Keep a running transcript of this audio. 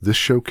This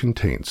show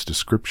contains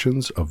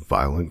descriptions of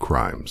violent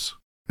crimes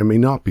and may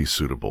not be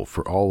suitable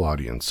for all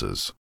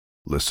audiences.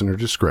 Listener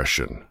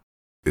discretion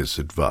is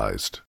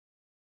advised.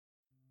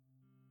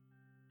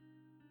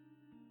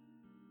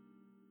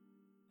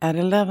 At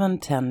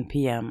 11:10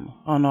 p.m.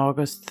 on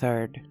August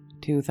 3rd,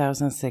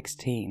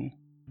 2016,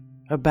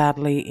 a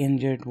badly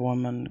injured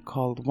woman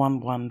called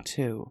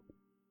 112,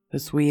 the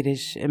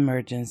Swedish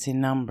emergency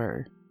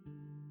number.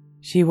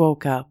 She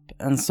woke up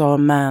and saw a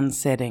man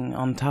sitting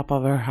on top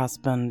of her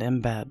husband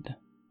in bed,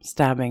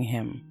 stabbing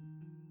him.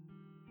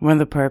 When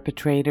the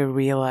perpetrator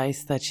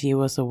realized that she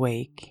was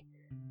awake,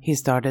 he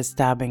started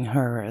stabbing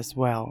her as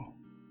well.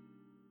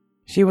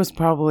 She was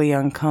probably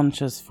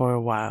unconscious for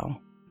a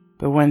while,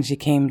 but when she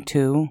came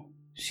to,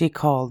 she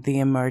called the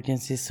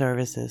emergency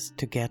services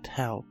to get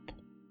help.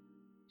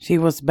 She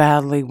was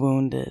badly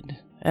wounded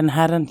and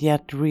hadn't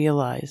yet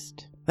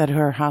realized that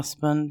her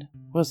husband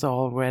was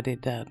already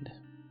dead.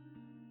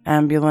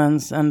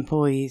 Ambulance and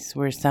police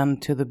were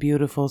sent to the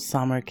beautiful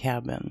summer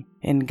cabin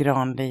in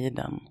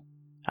Granliden,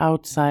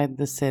 outside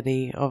the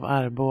city of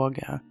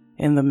Arboga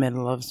in the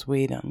middle of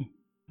Sweden.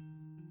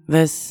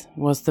 This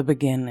was the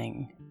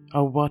beginning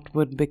of what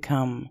would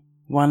become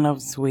one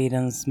of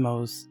Sweden's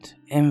most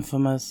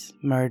infamous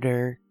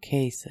murder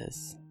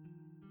cases.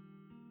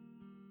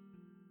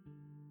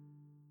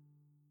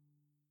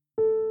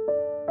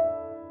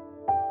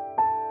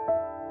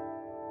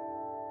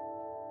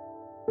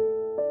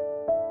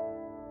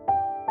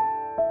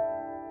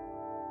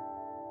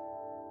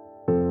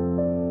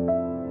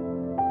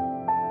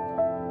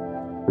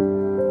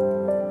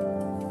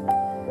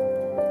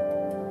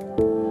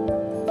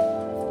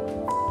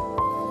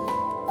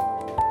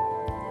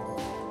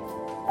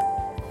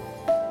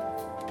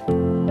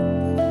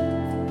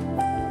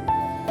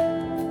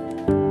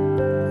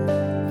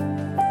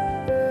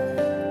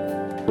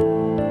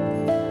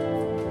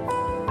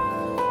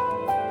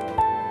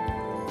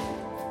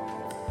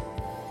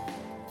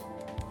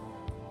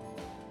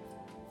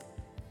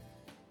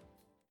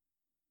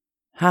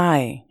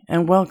 Hi,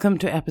 and welcome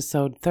to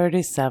episode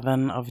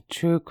 37 of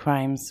True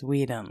Crime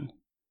Sweden.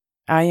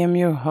 I am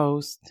your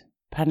host,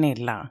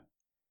 Pernilla.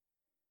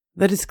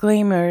 The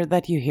disclaimer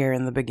that you hear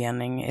in the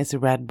beginning is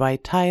read by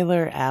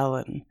Tyler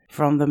Allen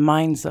from the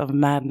Minds of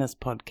Madness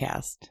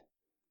podcast,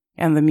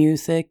 and the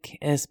music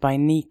is by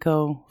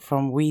Nico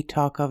from We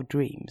Talk of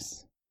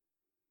Dreams.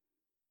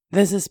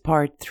 This is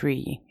part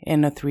 3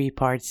 in a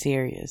 3-part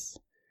series,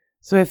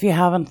 so if you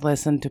haven't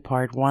listened to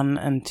part 1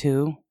 and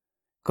 2,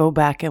 go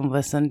back and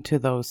listen to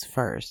those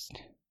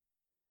first.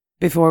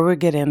 Before we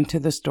get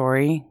into the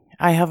story,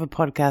 I have a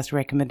podcast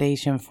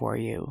recommendation for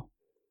you.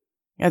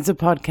 It's a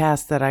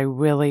podcast that I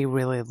really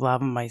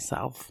love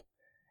myself.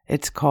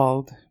 It's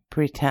called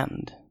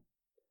Pretend.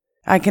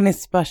 I can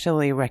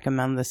especially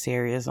recommend the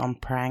series on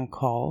prank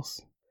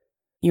calls.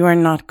 You are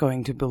not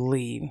going to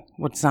believe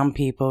what some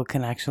people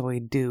can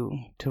actually do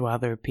to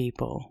other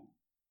people.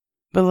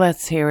 But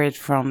let's hear it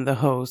from the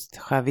host,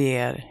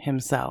 Javier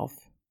himself.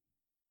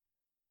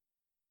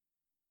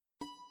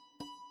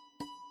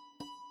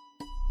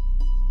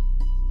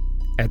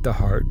 At the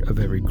heart of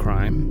every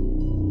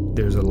crime,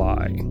 there's a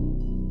lie.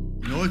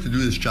 In order to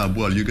do this job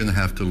well, you're going to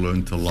have to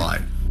learn to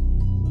lie.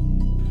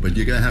 But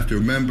you're going to have to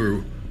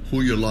remember who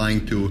you're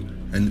lying to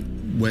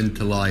and when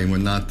to lie and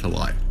when not to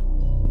lie.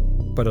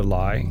 But a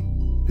lie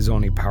is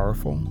only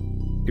powerful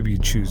if you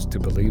choose to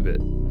believe it.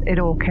 It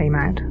all came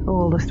out.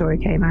 All the story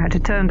came out.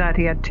 It turned out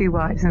he had 2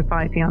 wives and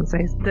 5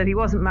 fiancés. That he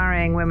wasn't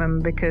marrying women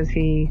because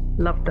he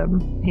loved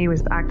them. He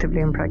was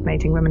actively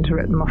impregnating women to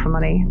rip them off for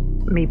money,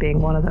 me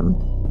being one of them.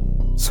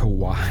 So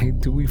why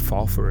do we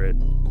fall for it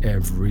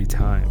every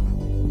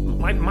time?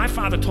 My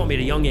father told me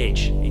at a young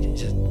age,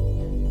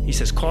 he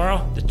says,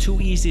 Carl, the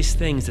 2 easiest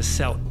things to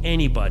sell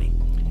anybody,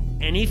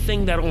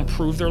 anything that'll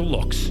improve their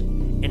looks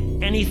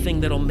and anything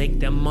that'll make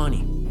them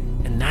money.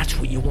 And that's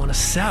what you want to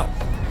sell.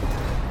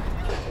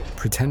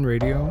 Pretend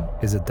Radio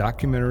is a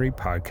documentary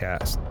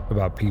podcast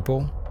about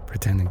people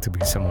pretending to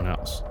be someone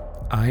else.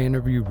 I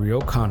interview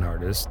real con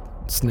artists,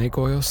 snake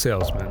oil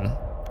salesmen,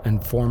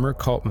 and former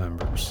cult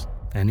members.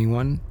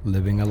 Anyone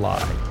living a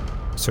lie.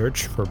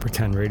 Search for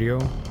Pretend Radio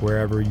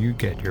wherever you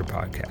get your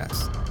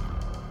podcasts.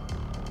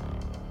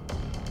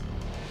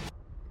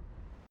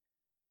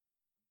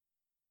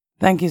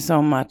 Thank you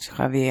so much,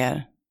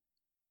 Javier.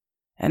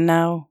 And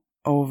now,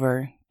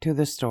 over to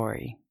the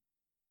story.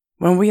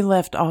 When we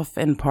left off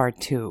in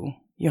part 2,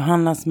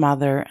 Johanna's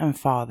mother and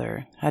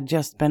father had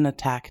just been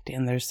attacked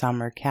in their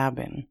summer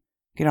cabin,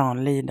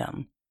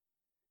 Granliden.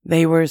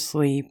 They were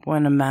asleep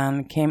when a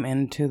man came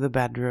into the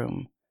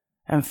bedroom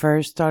and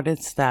first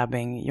started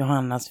stabbing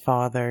Johanna's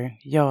father,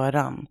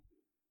 Göran,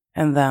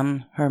 and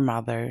then her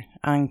mother,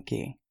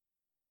 Anki.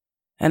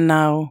 And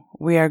now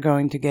we are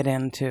going to get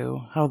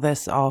into how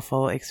this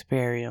awful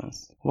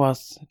experience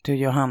was to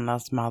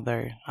Johanna's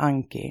mother,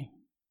 Anki.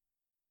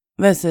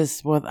 This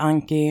is what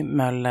Anki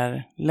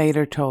Möller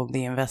later told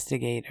the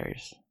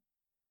investigators.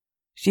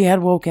 She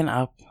had woken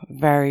up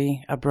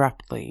very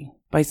abruptly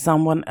by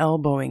someone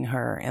elbowing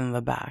her in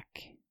the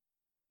back.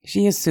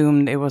 She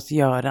assumed it was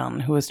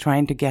Göran who was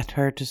trying to get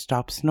her to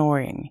stop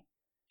snoring.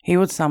 He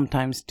would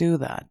sometimes do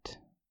that.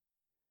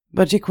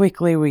 But she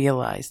quickly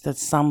realized that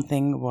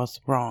something was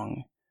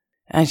wrong,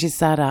 and she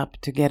sat up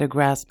to get a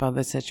grasp of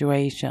the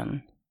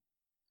situation.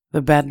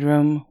 The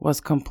bedroom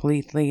was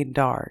completely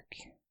dark,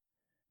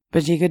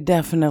 but she could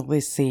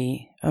definitely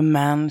see a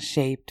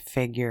man-shaped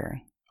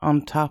figure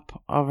on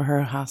top of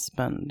her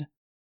husband,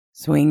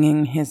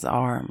 swinging his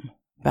arm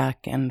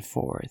back and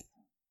forth.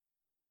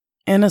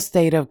 In a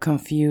state of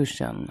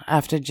confusion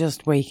after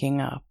just waking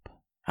up,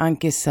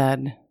 Anki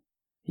said,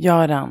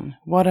 "Göran,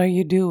 what are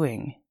you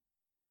doing?"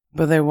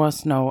 But there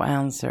was no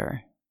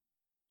answer.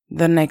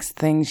 The next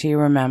thing she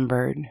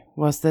remembered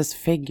was this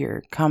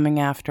figure coming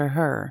after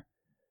her,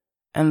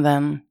 and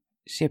then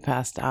she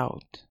passed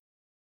out.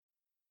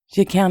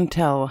 She can't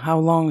tell how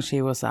long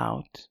she was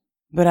out,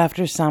 but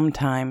after some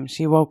time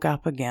she woke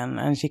up again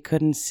and she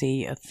couldn't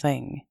see a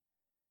thing.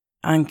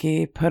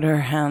 Anki put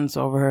her hands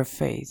over her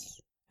face,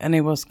 and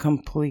it was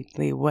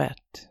completely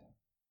wet.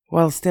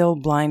 While still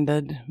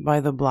blinded by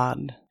the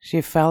blood,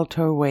 she felt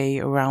her way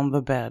around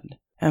the bed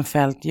and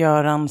felt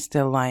Göran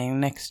still lying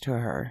next to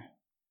her.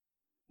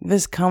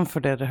 This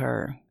comforted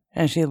her,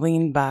 and she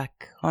leaned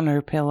back on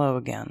her pillow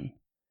again,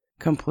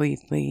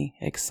 completely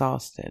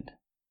exhausted.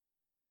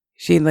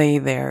 She lay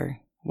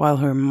there while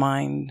her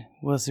mind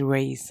was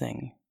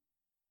racing.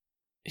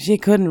 She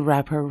couldn't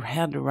wrap her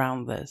head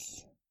around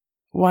this.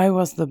 Why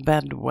was the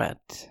bed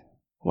wet?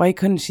 Why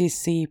couldn't she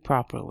see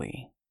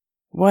properly?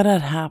 What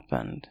had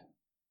happened?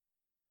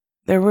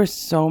 There were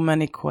so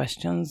many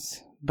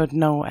questions, but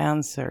no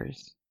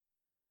answers.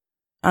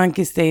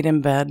 Anki stayed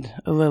in bed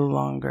a little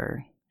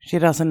longer. She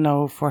doesn't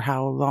know for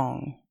how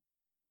long.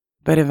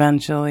 But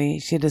eventually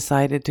she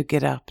decided to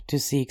get up to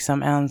seek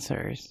some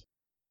answers.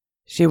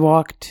 She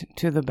walked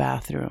to the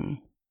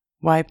bathroom,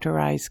 wiped her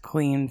eyes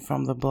clean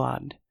from the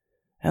blood,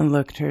 and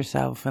looked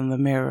herself in the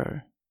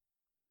mirror.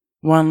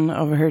 One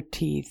of her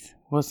teeth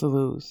was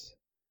loose,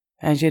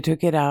 and she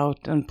took it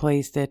out and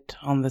placed it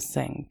on the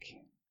sink.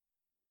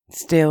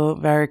 Still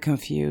very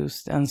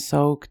confused and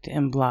soaked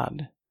in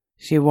blood,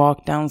 she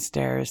walked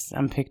downstairs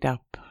and picked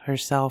up her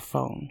cell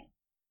phone.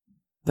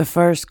 The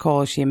first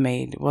call she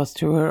made was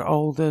to her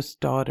oldest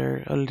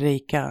daughter,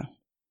 Ulrika,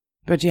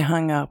 but she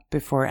hung up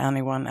before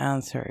anyone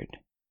answered.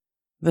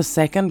 The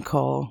second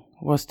call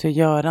was to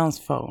Göran's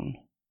phone,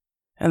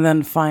 and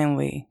then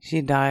finally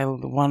she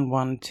dialed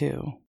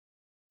 112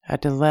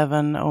 at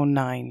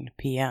 11:09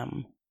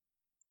 p.m.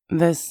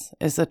 This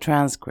is a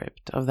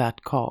transcript of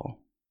that call.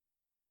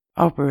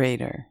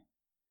 Operator,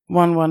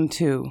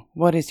 112,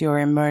 what is your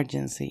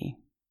emergency?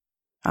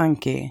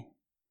 Anki,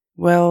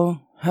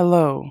 well,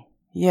 hello,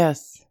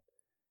 yes,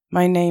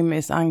 my name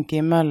is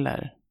Anki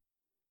Möller.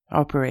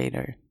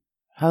 Operator,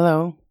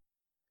 hello?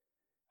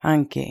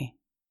 Anki,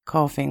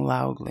 coughing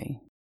loudly.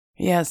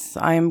 Yes,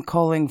 I am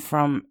calling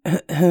from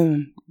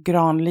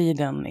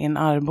Granliden in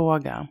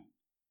Arboga.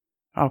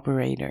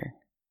 Operator,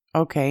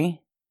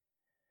 okay.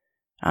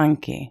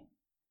 Anki,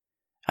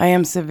 I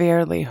am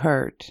severely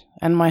hurt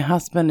and my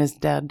husband is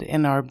dead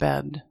in our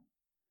bed.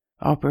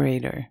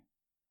 Operator,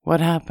 what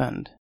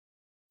happened?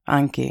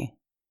 Anki,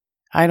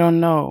 I don't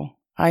know.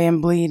 I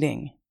am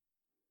bleeding.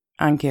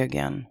 Anki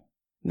again.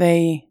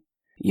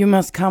 You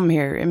must come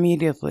here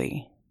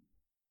immediately.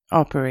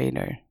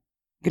 Operator,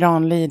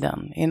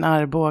 Granliden in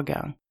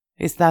Arboga.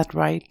 Is that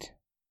right?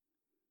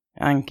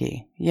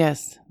 Anki,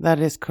 yes, that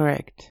is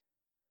correct.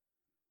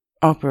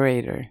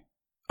 Operator,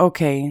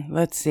 okay,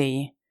 let's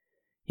see.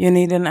 You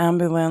need an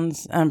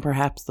ambulance and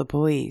perhaps the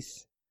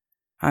police.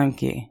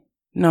 Anki,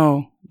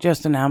 no,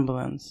 just an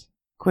ambulance.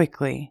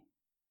 Quickly.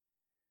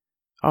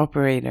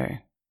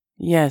 Operator,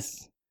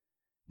 yes,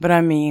 but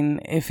I mean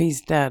if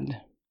he's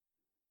dead.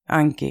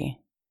 Anki,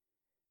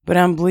 but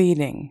I'm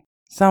bleeding.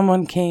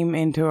 Someone came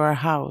into our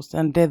house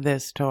and did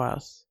this to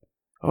us.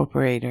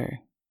 Operator,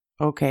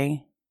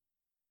 okay.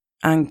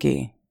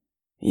 Anki,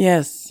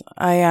 yes,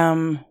 I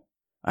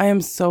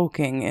am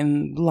soaking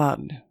in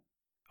blood.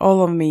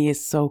 All of me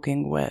is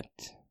soaking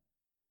wet.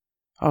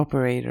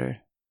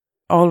 Operator,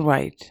 all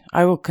right,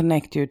 I will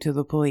connect you to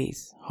the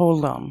police.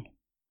 Hold on.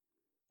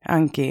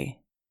 Anki,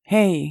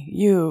 hey,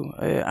 you,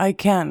 I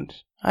can't.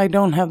 I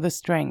don't have the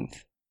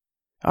strength.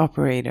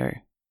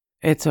 Operator,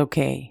 it's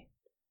okay.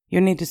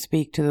 You need to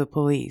speak to the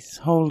police.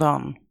 Hold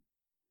on.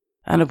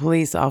 And a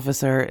police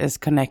officer is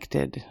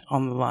connected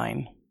on the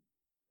line.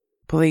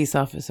 Police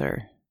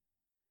officer,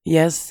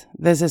 yes,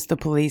 this is the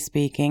police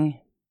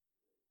speaking.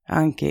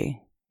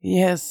 Anki,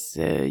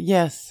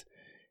 yes,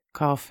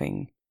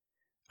 coughing.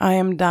 I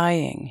am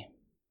dying.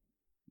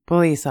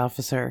 Police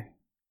officer,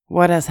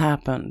 what has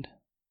happened?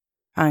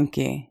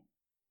 Anki,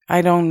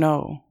 I don't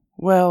know.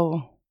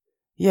 Well,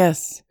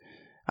 yes,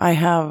 I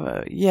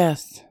have,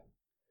 yes.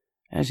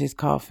 And she's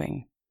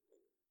coughing.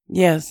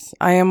 Yes,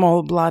 I am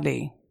all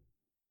bloody.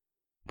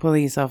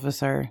 Police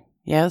officer,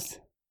 yes?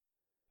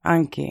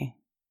 Anki,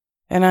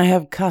 and I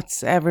have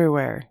cuts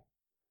everywhere.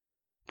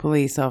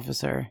 Police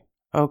officer,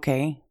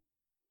 okay.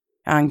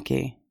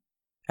 Anki,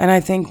 and I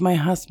think my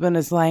husband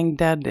is lying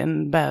dead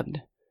in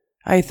bed.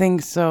 I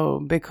think so,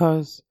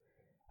 because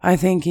I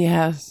think he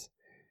has.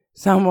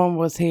 Someone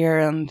was here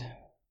and...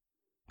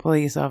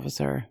 Police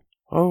officer.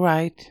 All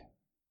right.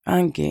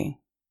 Anki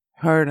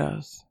heard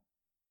us.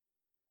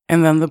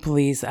 And then the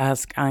police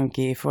asked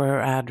Anki for her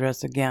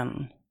address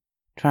again,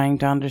 trying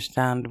to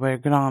understand where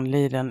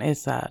Granliden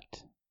is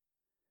at.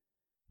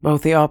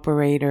 Both the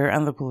operator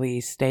and the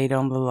police stayed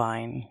on the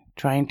line,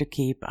 trying to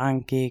keep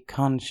Anki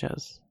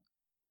conscious.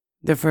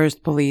 The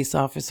first police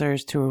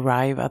officers to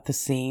arrive at the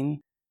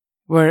scene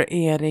were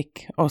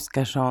Erik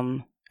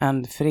Oskarsson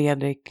and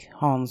Fredrik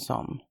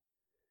Hansson.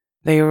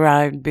 They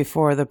arrived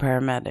before the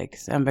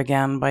paramedics and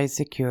began by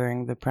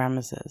securing the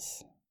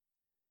premises.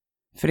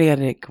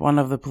 Fredrik, one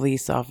of the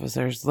police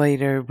officers,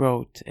 later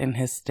wrote in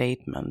his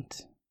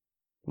statement,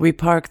 "We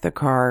parked the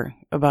car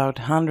about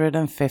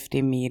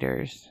 150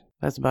 meters,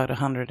 that's about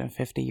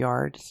 150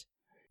 yards,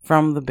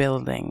 from the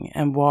building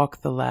and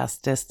walked the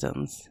last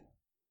distance.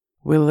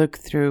 We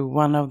looked through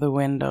one of the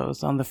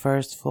windows on the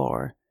first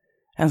floor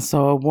and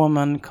saw a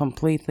woman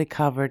completely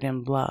covered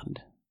in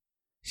blood.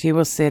 She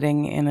was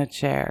sitting in a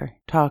chair,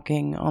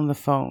 talking on the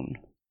phone.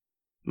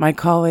 My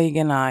colleague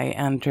and I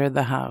entered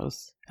the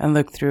house and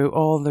looked through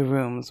all the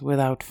rooms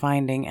without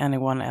finding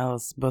anyone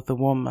else but the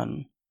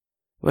woman.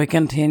 We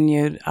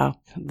continued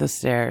up the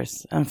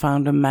stairs and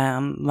found a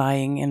man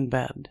lying in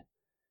bed,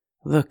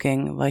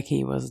 looking like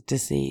he was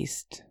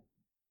deceased.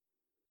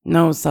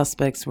 No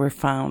suspects were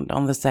found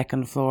on the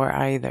second floor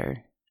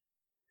either.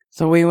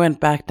 So we went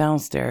back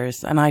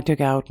downstairs and I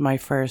took out my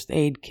first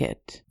aid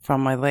kit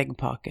from my leg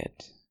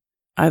pocket.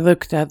 I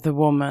looked at the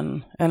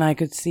woman and I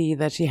could see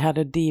that she had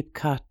a deep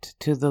cut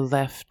to the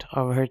left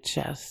of her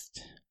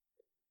chest.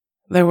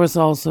 There was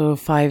also a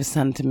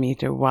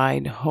 5-centimeter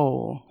wide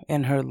hole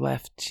in her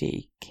left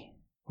cheek,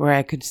 where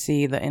I could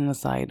see the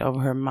inside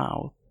of her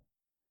mouth.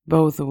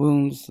 Both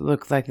wounds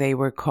looked like they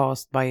were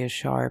caused by a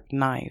sharp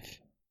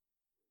knife.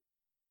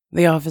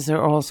 The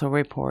officer also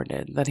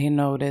reported that he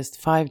noticed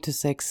 5 to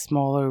 6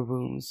 smaller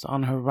wounds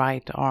on her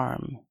right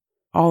arm.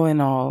 All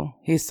in all,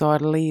 he saw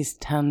at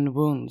least 10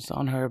 wounds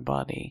on her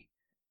body.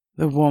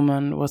 The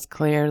woman was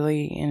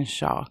clearly in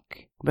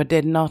shock, but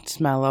did not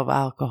smell of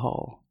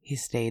alcohol, he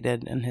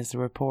stated in his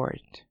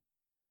report.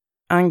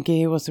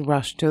 Anki was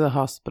rushed to the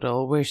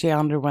hospital where she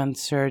underwent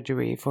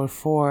surgery for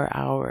 4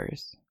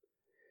 hours.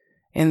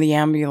 In the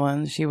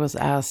ambulance, she was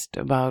asked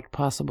about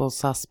possible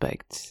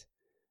suspects,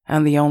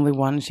 and the only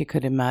one she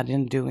could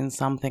imagine doing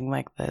something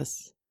like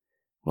this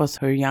was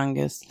her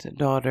youngest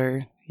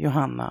daughter,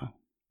 Johanna.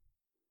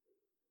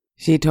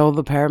 She told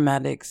the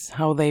paramedics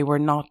how they were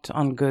not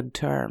on good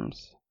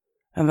terms,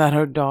 and that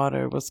her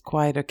daughter was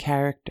quite a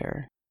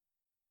character.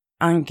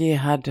 Anki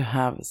had to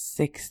have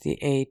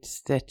 68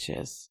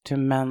 stitches to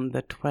mend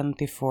the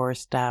 24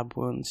 stab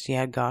wounds she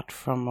had got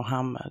from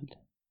Mohammed,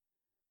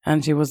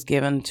 and she was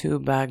given 2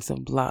 bags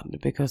of blood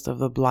because of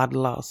the blood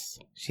loss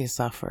she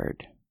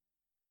suffered.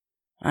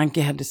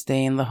 Anki had to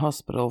stay in the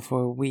hospital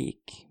for a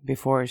week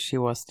before she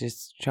was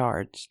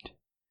discharged.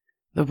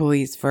 The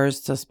police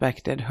first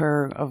suspected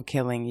her of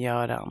killing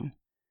Göran,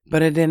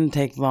 but it didn't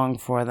take long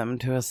for them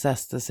to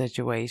assess the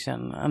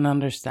situation and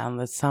understand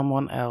that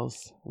someone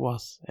else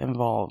was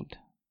involved.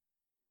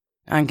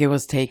 Anki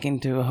was taken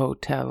to a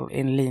hotel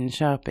in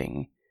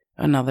Linköping,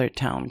 another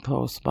town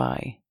close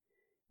by,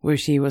 where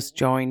she was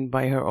joined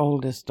by her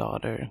oldest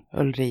daughter,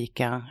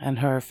 Ulrika, and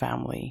her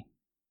family.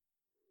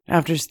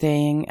 After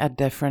staying at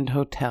different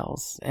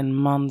hotels in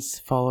months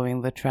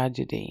following the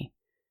tragedy,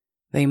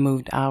 they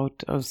moved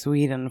out of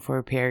Sweden for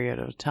a period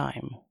of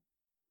time,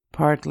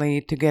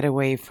 partly to get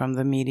away from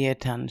the media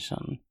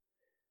attention,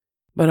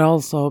 but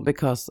also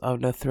because of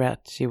the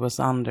threat she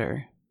was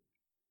under.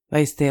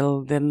 They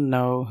still didn't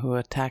know who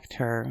attacked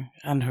her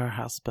and her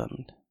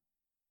husband.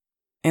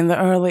 In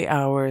the early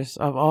hours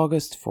of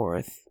August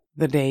 4th,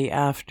 the day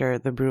after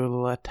the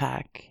brutal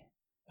attack,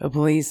 a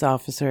police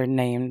officer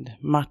named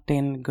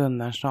Martin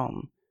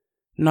Gunnarsson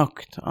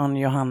knocked on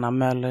Johanna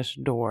Möller's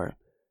door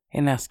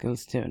in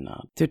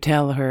Eskilstuna to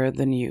tell her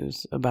the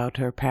news about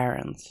her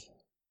parents.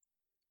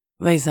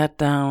 They sat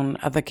down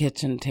at the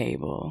kitchen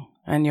table,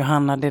 and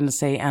Johanna didn't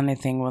say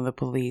anything when the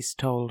police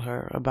told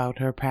her about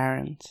her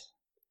parents.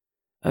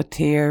 A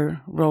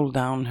tear rolled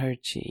down her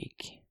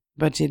cheek,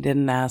 but she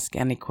didn't ask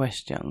any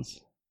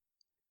questions.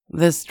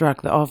 This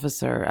struck the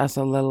officer as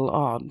a little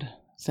odd,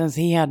 since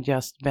he had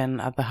just been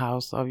at the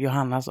house of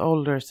Johanna's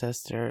older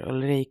sister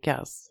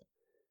Ulrika's.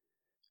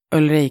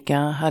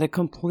 Ulrika had a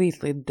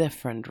completely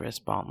different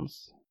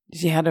response.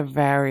 She had a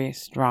very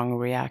strong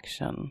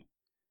reaction,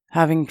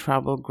 having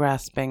trouble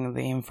grasping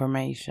the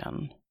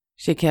information.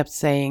 She kept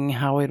saying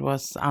how it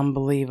was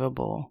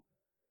unbelievable,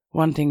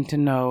 wanting to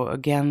know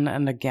again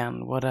and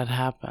again what had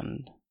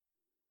happened.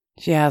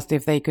 She asked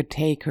if they could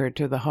take her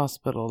to the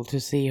hospital to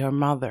see her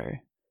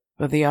mother,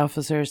 but the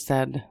officer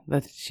said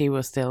that she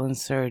was still in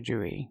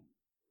surgery.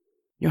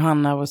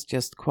 Johanna was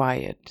just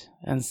quiet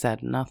and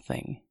said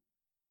nothing.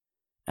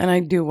 And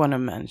I do want to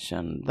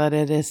mention that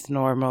it is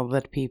normal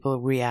that people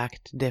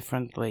react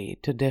differently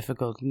to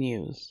difficult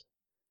news.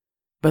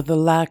 But the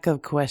lack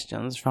of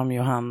questions from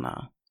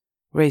Johanna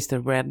raised a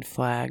red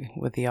flag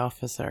with the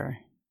officer.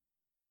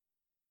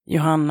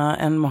 Johanna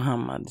and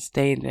Mohammed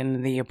stayed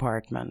in the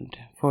apartment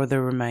for the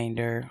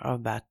remainder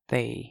of that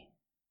day.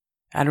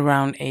 At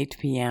around 8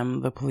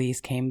 p.m., the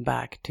police came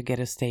back to get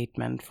a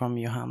statement from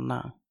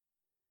Johanna.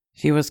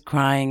 She was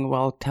crying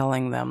while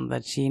telling them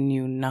that she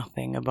knew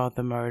nothing about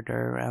the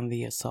murder and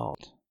the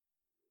assault.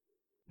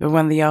 But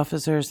when the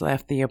officers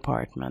left the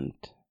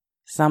apartment,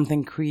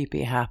 something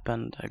creepy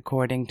happened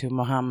according to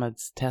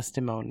Mohammed's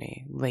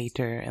testimony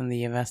later in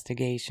the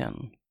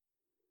investigation.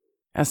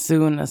 As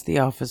soon as the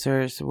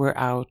officers were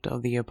out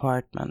of the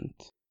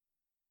apartment,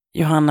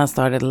 Johanna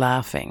started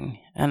laughing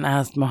and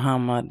asked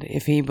Mohammed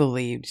if he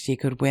believed she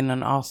could win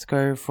an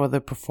Oscar for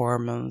the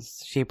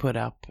performance she put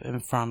up in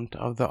front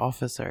of the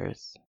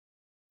officers.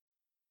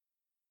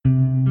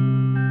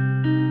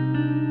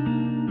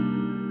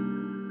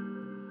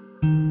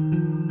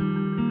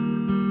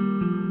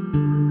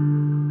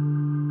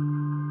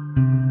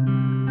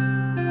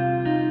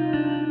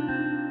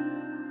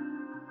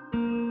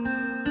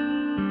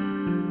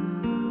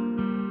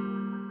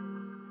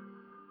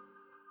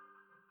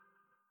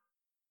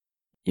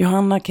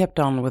 Johanna kept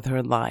on with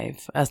her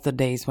life as the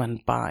days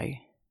went by.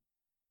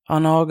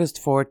 On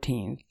August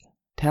 14th,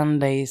 10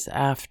 days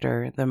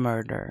after the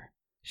murder,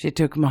 she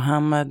took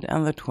Mohammed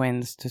and the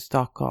twins to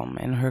Stockholm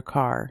in her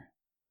car.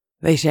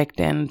 They checked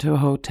into a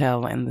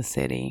hotel in the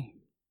city.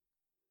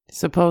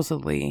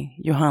 Supposedly,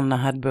 Johanna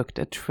had booked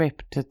a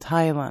trip to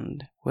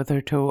Thailand with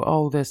her 2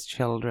 oldest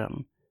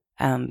children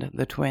and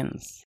the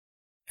twins,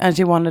 and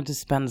she wanted to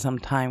spend some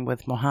time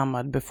with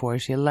Mohammed before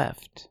she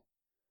left.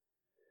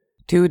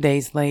 2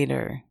 days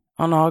later,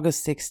 on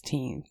August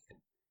 16th,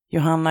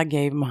 Johanna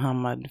gave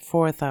Mohammed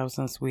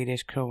 4,000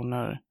 Swedish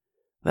kronor,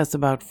 that's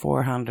about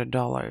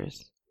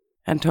 $400,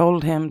 and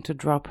told him to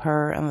drop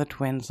her and the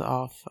twins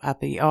off at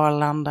the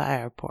Arlanda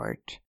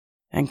airport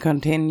and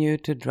continue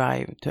to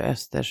drive to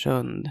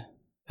Östersund,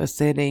 a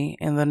city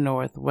in the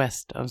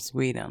northwest of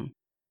Sweden.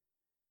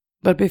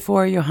 But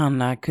before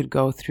Johanna could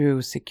go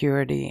through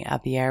security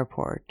at the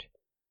airport,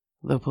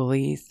 the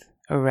police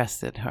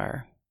arrested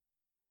her.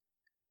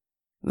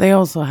 They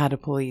also had a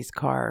police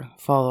car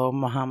follow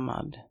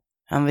Mohammed,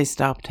 and they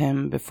stopped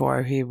him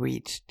before he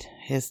reached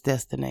his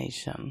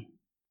destination.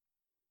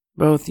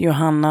 Both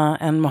Johanna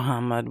and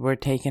Mohammed were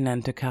taken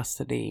into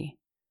custody.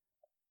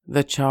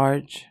 The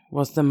charge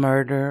was the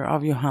murder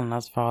of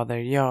Johanna's father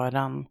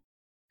Göran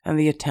and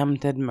the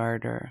attempted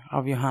murder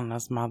of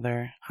Johanna's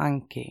mother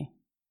Anki.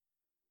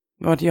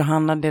 What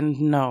Johanna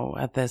didn't know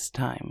at this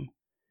time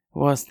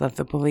was that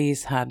the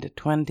police had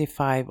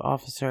 25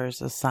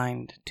 officers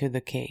assigned to the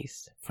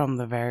case from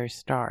the very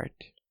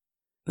start.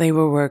 They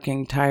were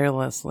working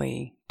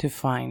tirelessly to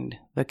find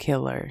the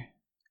killer.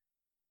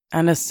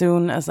 And as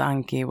soon as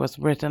Anki was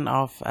written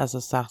off as a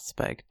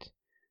suspect,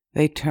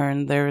 they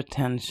turned their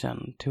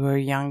attention to her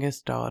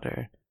youngest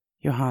daughter,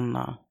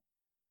 Johanna.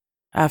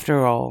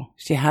 After all,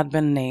 she had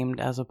been named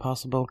as a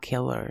possible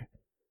killer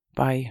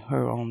by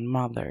her own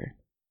mother.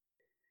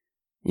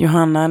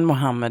 Johanna and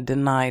Mohammed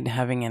denied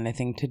having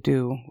anything to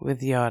do with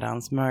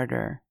Göran's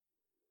murder.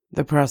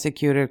 The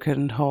prosecutor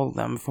couldn't hold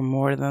them for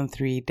more than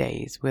 3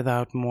 days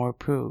without more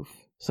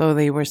proof, so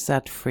they were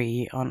set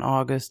free on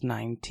August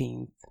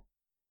 19th.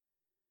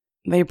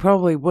 They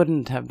probably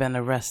wouldn't have been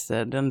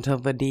arrested until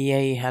the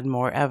DA had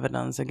more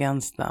evidence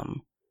against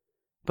them,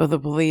 but the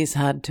police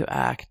had to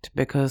act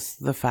because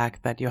of the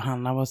fact that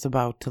Johanna was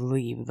about to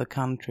leave the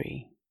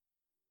country.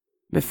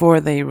 Before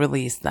they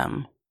released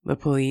them, the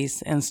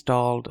police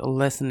installed a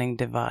listening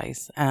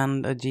device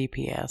and a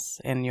GPS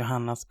in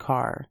Johanna's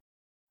car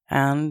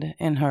and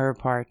in her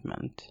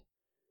apartment,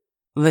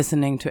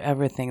 listening to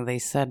everything they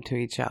said to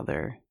each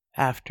other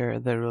after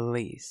the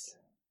release.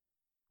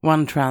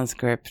 One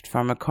transcript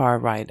from a car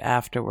ride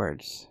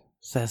afterwards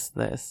says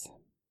this: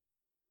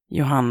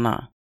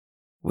 Johanna,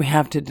 we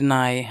have to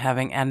deny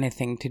having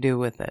anything to do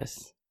with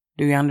this.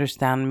 Do you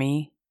understand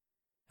me?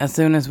 As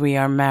soon as we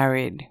are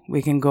married,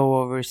 we can go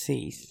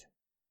overseas.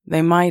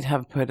 They might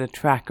have put a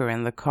tracker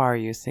in the car,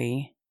 you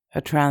see,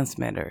 a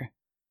transmitter.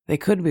 They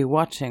could be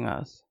watching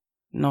us.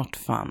 Not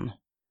fun.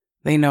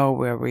 They know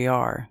where we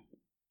are.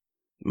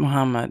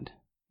 Mohammed,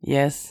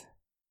 yes?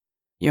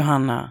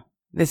 Johanna,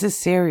 this is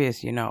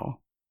serious, you know.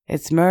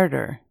 It's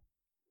murder.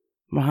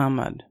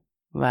 Mohammed,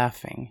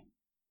 laughing.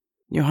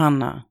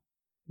 Johanna,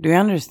 do you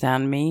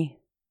understand me?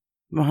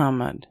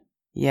 Mohammed,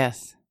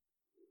 yes.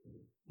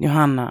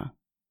 Johanna,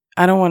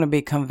 I don't want to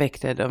be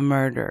convicted of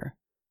murder,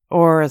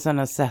 or as an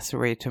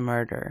accessory to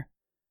murder.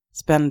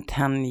 Spend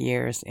 10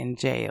 years in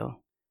jail.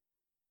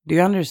 Do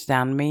you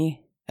understand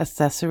me?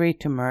 Accessory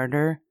to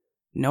murder?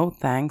 No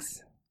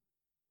thanks.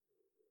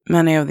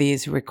 Many of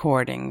these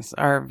recordings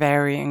are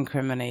very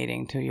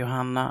incriminating to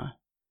Johanna.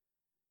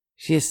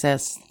 She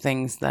says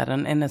things that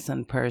an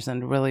innocent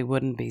person really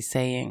wouldn't be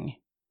saying.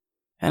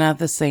 And at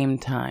the same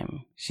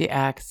time, she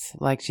acts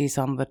like she's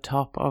on the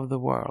top of the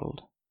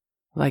world.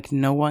 Like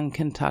no one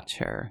can touch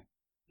her,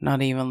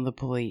 not even the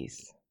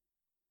police.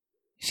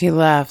 She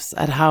laughs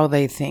at how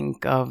they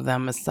think of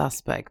them as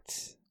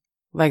suspects,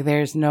 like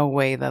there's no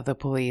way that the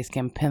police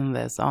can pin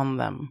this on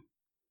them.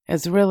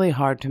 It's really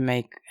hard to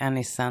make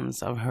any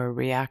sense of her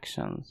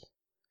reactions.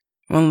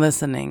 When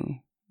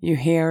listening, you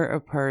hear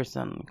a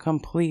person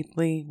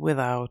completely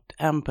without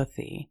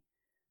empathy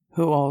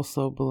who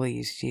also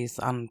believes she's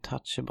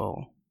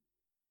untouchable.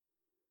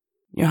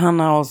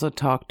 Johanna also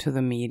talked to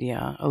the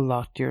media a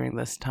lot during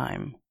this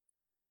time.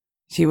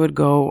 She would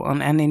go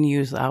on any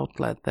news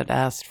outlet that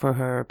asked for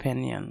her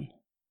opinion,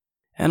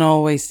 and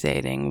always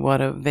stating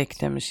what a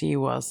victim she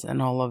was in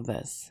all of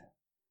this.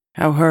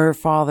 How her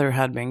father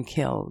had been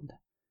killed,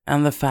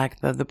 and the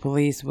fact that the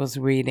police was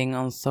reading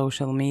on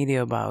social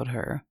media about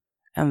her,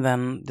 and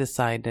then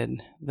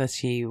decided that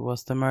she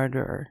was the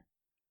murderer.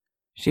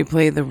 She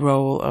played the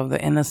role of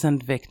the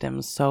innocent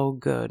victim so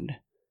good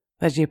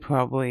that she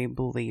probably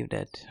believed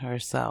it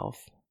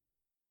herself.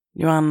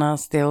 Johanna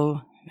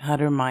still had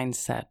her mind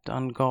set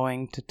on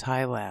going to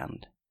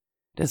Thailand,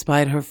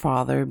 despite her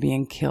father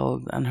being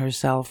killed and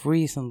herself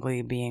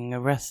recently being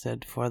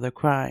arrested for the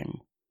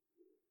crime.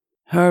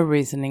 Her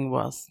reasoning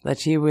was that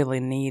she really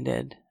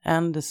needed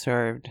and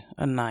deserved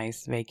a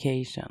nice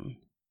vacation.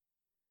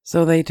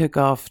 So they took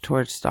off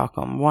towards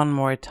Stockholm one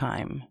more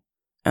time,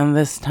 and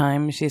this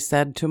time she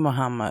said to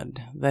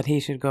Mohammed that he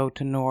should go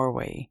to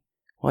Norway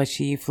while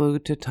she flew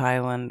to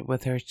Thailand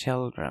with her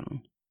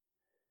children.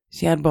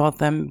 She had bought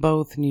them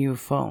both new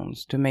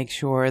phones to make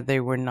sure they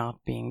were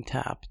not being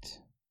tapped.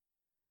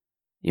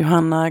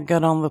 Johanna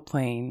got on the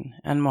plane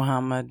and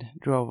Mohammed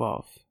drove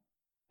off,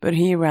 but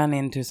he ran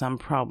into some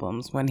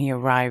problems when he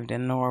arrived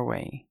in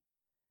Norway.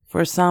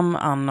 For some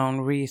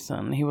unknown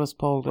reason, he was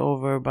pulled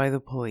over by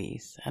the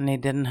police and he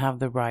didn't have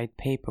the right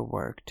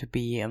paperwork to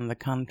be in the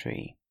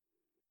country.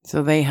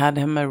 So they had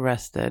him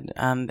arrested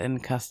and in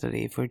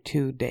custody for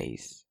 2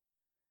 days.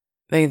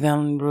 They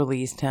then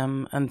released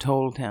him and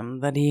told him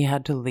that he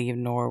had to leave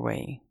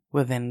Norway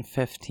within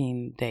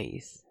 15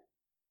 days.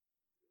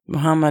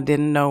 Mohammed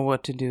didn't know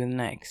what to do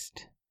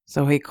next,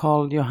 so he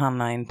called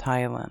Johanna in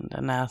Thailand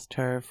and asked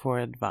her for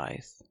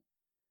advice.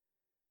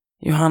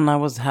 Johanna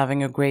was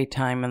having a great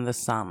time in the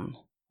sun,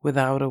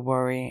 without a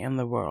worry in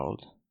the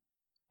world.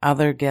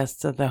 Other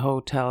guests at the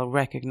hotel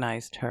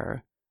recognized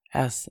her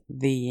as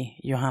the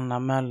Johanna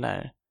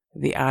Möller,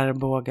 the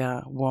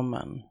Arboga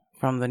woman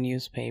from the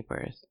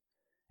newspapers,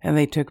 and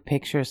they took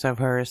pictures of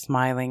her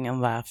smiling and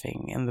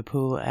laughing in the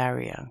pool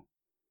area.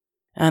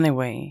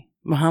 Anyway,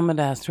 Mohammed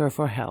asked her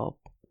for help,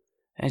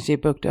 and she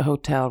booked a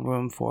hotel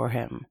room for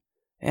him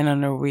in a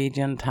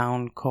Norwegian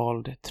town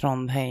called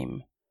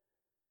Trondheim.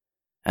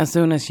 As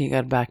soon as she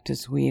got back to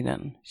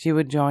Sweden, she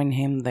would join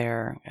him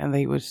there and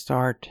they would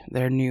start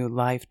their new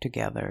life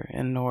together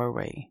in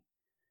Norway.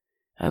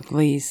 At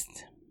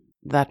least,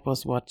 that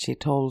was what she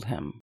told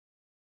him.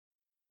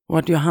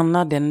 What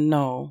Johanna didn't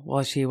know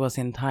while she was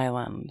in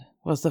Thailand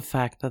was the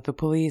fact that the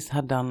police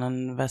had done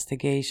an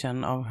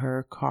investigation of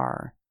her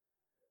car,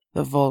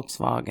 the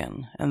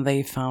Volkswagen, and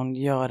they found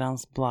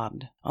Göran's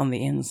blood on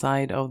the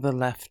inside of the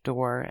left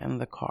door in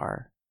the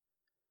car.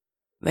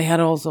 They had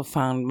also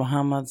found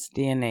Mohammed's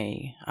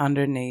DNA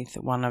underneath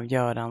one of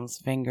Göran's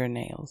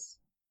fingernails.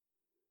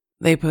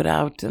 They put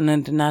out an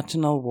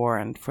international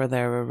warrant for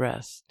their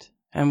arrest,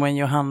 and when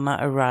Johanna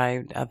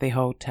arrived at the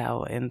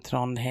hotel in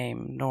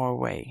Trondheim,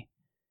 Norway,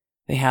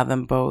 they had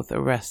them both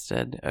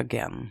arrested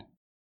again.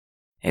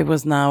 It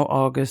was now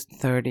August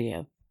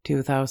 30th,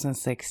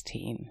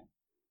 2016,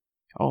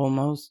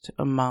 almost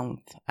a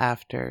month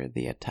after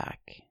the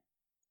attack.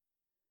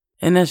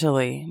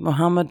 Initially,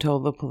 Mohammed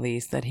told the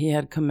police that he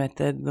had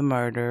committed the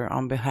murder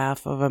on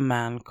behalf of a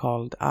man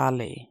called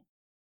Ali.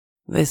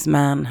 This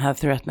man had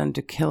threatened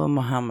to kill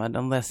Mohammed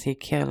unless he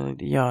killed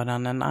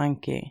Göran and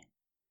Anki.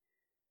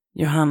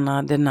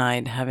 Johanna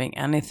denied having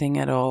anything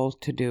at all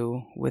to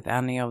do with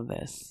any of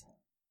this.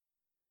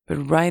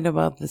 But right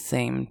about the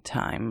same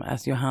time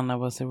as Johanna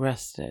was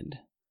arrested,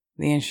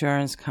 the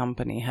insurance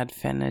company had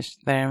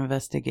finished their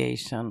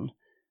investigation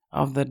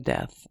of the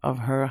death of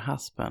her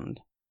husband,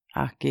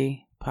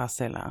 Aki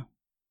Pasila.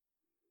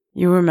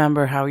 You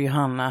remember how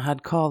Johanna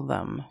had called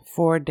them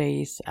 4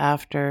 days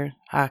after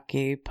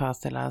Aki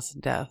Pasila's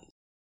death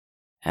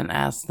and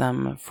asked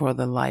them for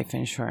the life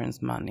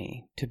insurance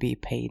money to be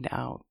paid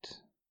out.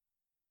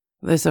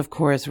 This of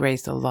course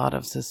raised a lot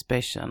of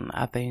suspicion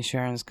at the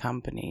insurance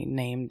company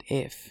named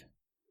If.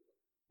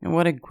 And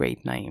what a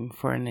great name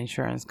for an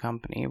insurance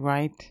company,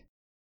 right?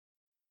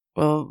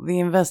 Well, the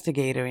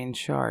investigator in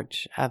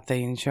charge at the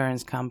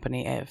insurance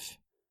company If,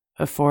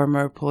 a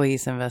former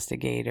police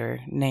investigator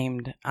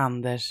named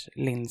Anders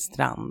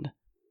Lindstrand,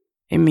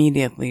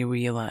 immediately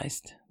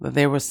realized that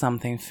there was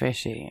something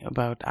fishy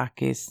about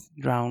Aki's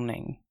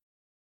drowning.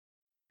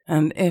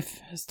 And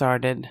If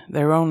started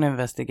their own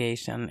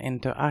investigation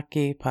into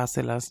Aki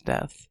Pasila's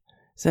death,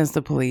 since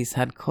the police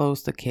had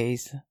closed the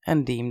case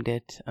and deemed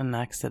it an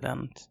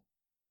accident.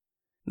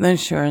 The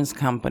insurance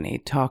company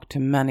talked to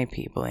many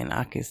people in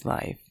Aki's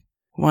life,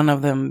 one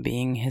of them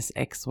being his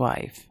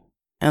ex-wife,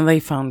 and they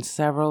found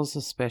several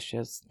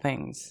suspicious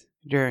things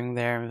during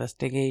their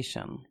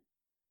investigation.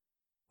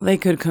 They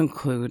could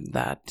conclude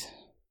that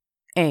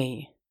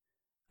A.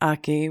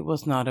 Aki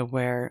was not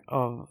aware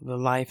of the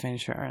life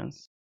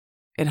insurance.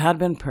 It had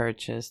been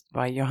purchased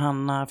by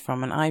Johanna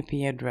from an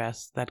IP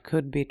address that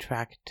could be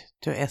tracked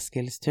to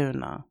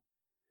Eskilstuna,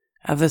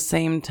 at the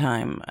same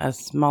time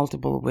as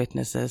multiple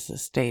witnesses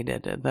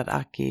stated that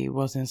Aki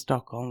was in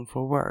Stockholm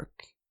for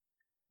work,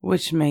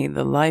 which made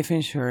the life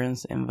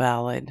insurance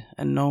invalid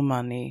and no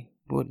money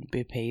would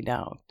be paid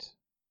out.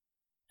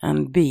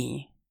 And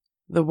B,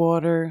 the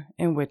water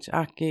in which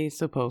Aki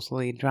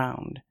supposedly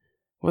drowned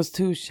was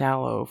too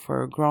shallow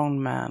for a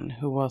grown man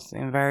who was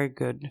in very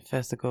good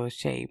physical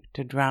shape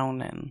to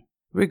drown in,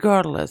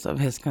 regardless of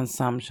his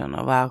consumption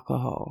of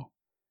alcohol,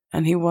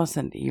 and he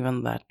wasn't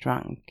even that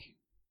drunk.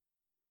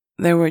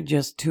 There were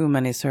just too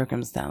many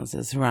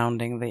circumstances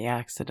surrounding the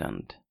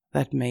accident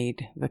that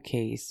made the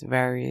case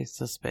very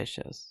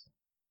suspicious.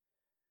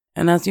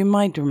 And as you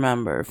might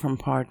remember from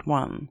part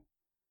 1,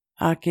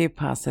 Aki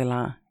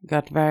Pasila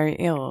got very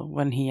ill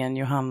when he and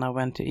Johanna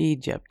went to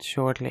Egypt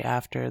shortly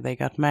after they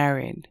got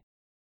married.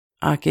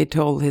 Aki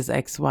told his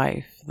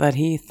ex-wife that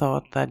he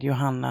thought that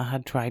Johanna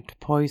had tried to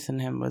poison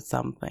him with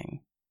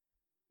something.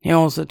 He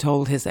also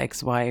told his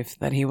ex-wife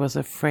that he was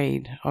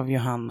afraid of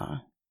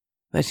Johanna,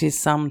 that she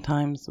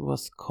sometimes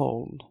was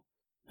cold,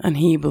 and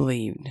he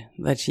believed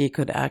that she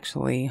could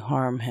actually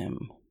harm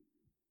him.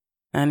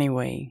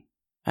 Anyway,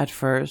 at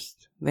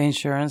first, the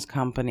insurance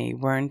company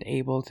weren't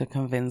able to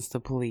convince the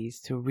police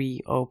to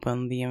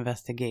reopen the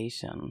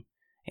investigation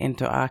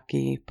into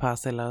Aki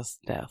Pasila's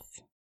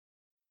death.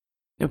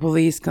 The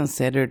police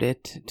considered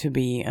it to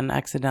be an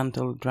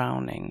accidental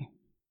drowning.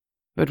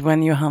 But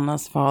when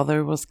Johanna's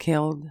father was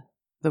killed,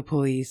 the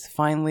police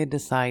finally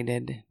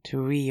decided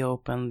to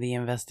reopen the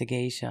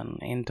investigation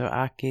into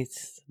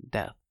Aki's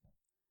death.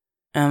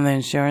 And the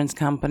insurance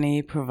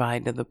company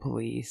provided the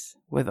police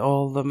with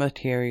all the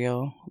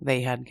material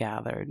they had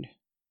gathered.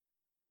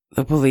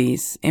 The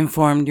police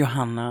informed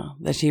Johanna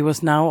that she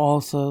was now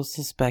also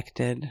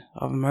suspected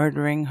of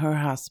murdering her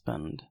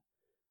husband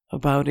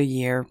about a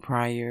year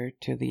prior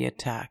to the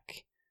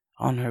attack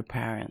on her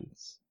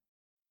parents.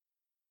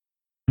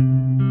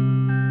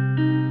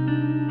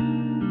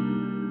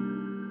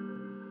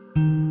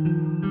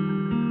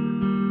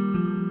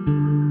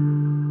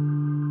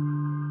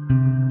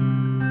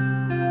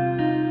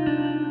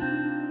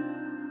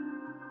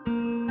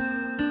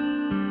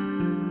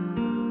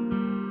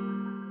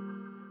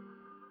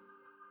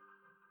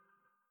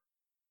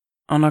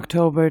 On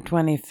October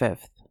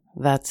 25th,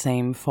 that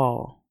same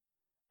fall,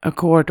 a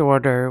court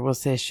order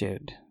was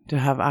issued to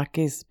have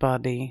Aki's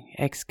body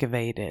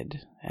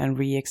excavated and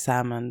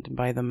re-examined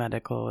by the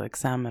medical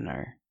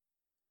examiner.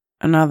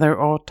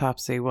 Another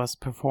autopsy was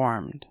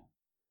performed,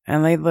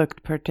 and they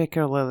looked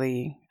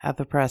particularly at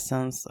the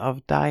presence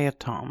of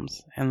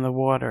diatoms in the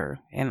water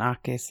in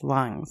Aki's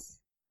lungs.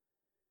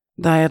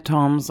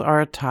 Diatoms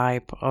are a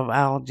type of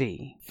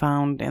algae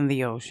found in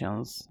the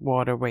oceans,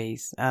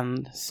 waterways,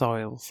 and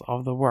soils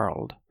of the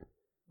world.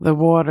 The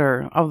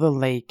water of the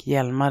lake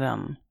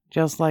Hjälmaren,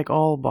 just like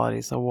all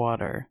bodies of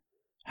water,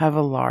 have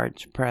a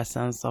large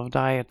presence of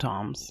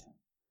diatoms,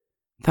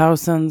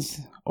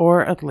 thousands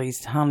or at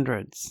least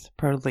hundreds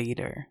per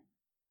liter.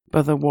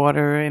 But the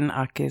water in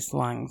Aki's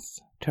lungs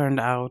turned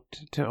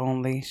out to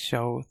only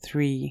show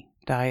 3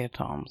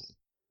 diatoms,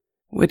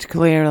 which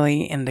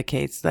clearly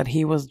indicates that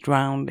he was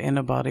drowned in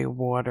a body of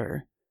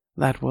water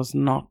that was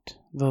not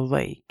the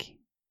lake.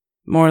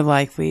 More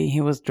likely,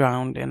 he was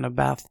drowned in a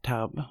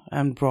bathtub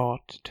and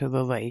brought to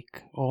the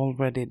lake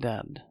already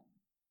dead.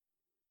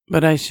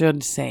 But I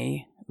should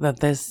say that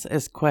this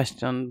is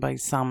questioned by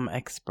some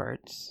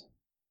experts.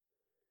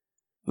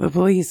 The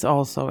police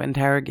also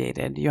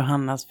interrogated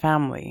Johanna's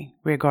family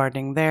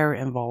regarding their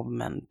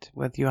involvement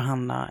with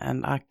Johanna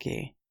and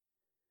Aki.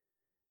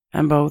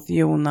 And both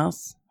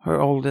Jonas, her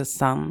oldest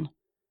son,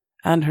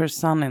 and her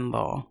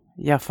son-in-law,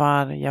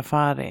 Jafar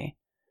Jafari,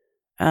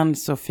 and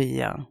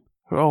Sofia,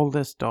 her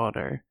oldest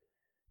daughter,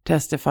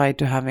 testified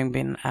to having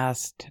been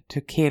asked to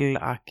kill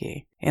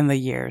Aki in the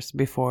years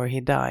before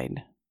he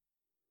died.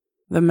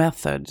 The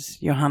methods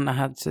Johanna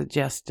had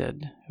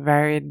suggested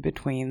varied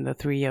between the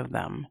 3 of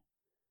them,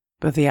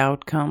 but the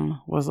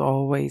outcome was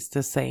always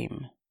the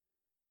same.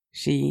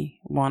 She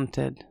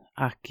wanted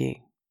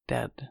Aki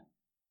dead.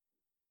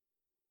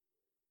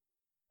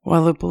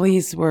 While the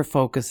police were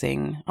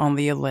focusing on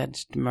the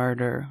alleged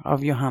murder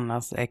of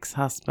Johanna's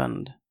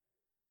ex-husband,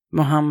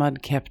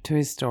 Muhammad kept to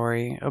his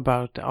story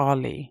about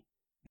Ali,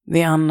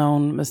 the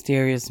unknown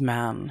mysterious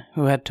man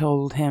who had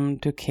told him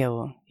to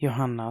kill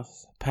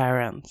Johanna's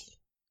parents.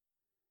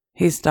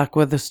 He stuck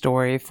with the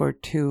story for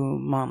 2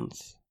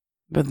 months,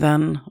 but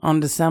then on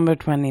December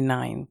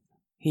 29th,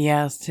 he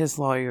asked his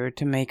lawyer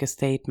to make a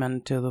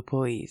statement to the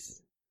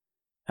police,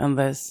 and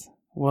this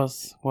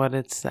was what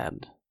it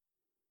said.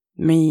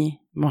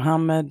 Me,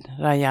 Mohammed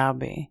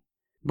Rajabi,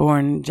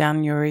 born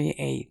January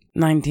 8,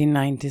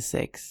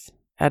 1996,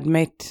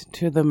 admit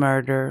to the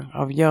murder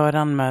of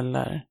Göran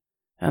Möller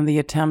and the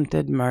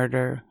attempted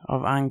murder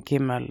of Anki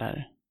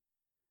Möller.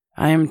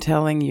 I am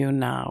telling you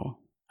now,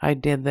 I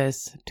did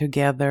this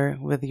together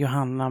with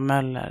Johanna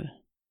Möller.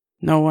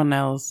 No one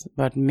else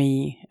but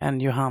me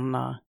and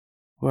Johanna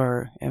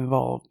were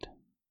involved.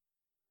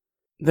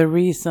 The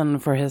reason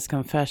for his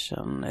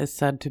confession is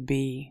said to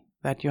be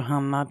that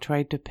Johanna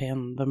tried to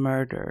pin the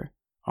murder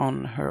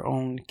on her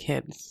own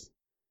kids,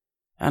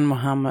 and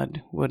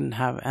Muhammad wouldn't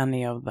have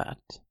any of that,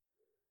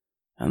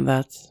 and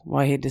that's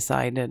why he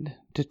decided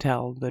to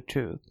tell the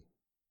truth.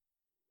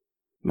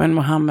 When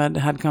Muhammad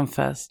had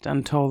confessed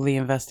and told the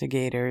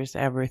investigators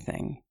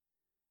everything,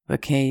 the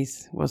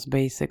case was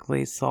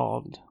basically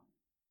solved.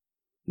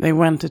 They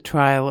went to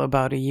trial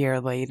about a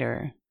year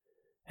later,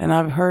 and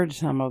I've heard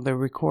some of the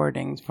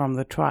recordings from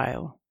the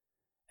trial,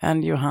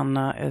 and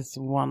Johanna is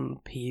one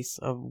piece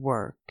of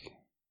work.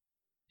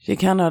 She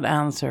cannot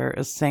answer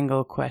a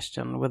single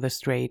question with a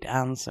straight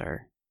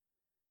answer.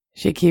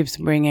 She keeps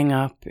bringing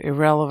up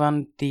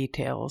irrelevant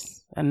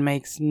details and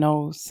makes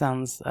no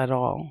sense at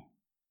all.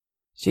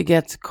 She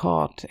gets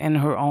caught in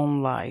her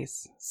own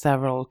lies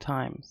several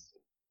times.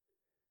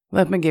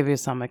 Let me give you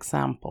some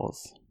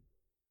examples.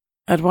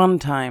 At one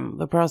time,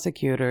 the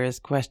prosecutor is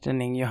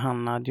questioning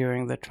Johanna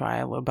during the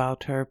trial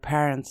about her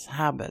parents'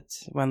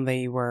 habits when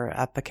they were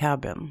at the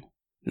cabin.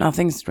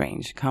 Nothing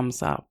strange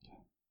comes up,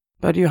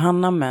 but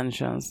Johanna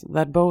mentions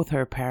that both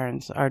her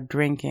parents are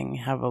drinking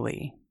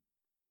heavily.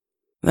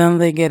 Then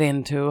they get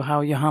into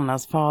how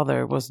Johanna's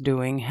father was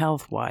doing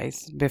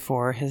health-wise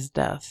before his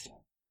death.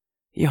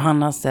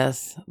 Johanna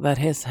says that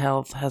his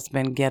health has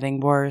been getting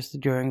worse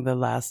during the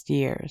last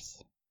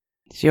years.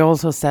 She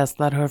also says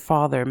that her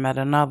father met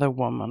another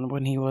woman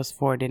when he was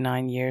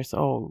 49 years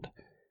old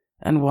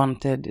and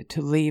wanted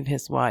to leave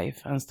his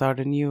wife and start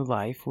a new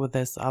life with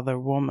this other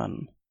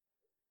woman.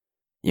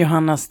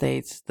 Johanna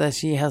states that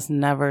she has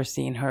never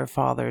seen her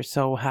father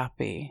so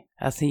happy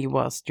as he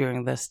was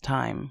during this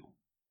time,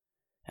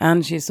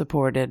 and she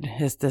supported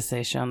his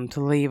decision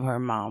to leave her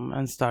mom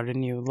and start a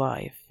new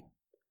life.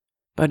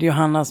 But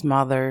Johanna's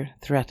mother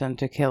threatened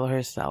to kill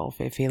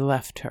herself if he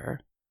left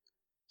her,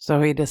 so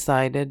he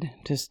decided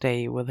to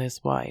stay with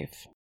his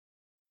wife.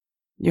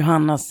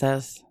 Johanna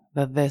says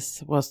that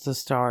this was the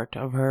start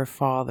of her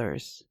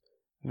father's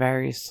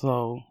very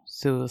slow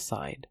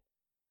suicide.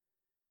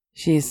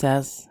 She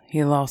says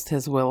he lost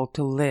his will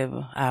to live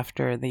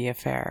after the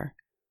affair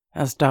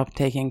and stopped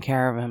taking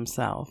care of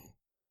himself.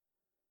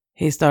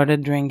 He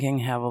started drinking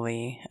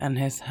heavily and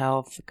his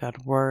health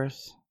got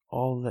worse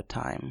all the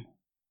time.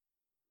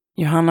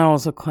 Johanna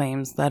also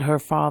claims that her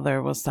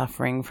father was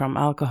suffering from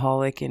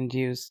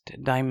alcoholic-induced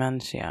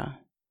dementia,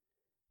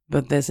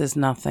 but this is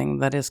nothing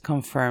that is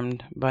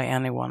confirmed by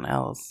anyone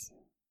else.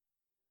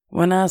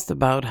 When asked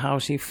about how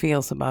she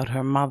feels about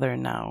her mother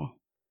now,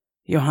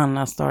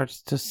 Johanna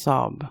starts to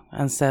sob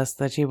and says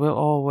that she will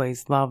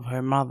always love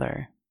her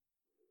mother.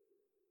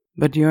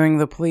 But during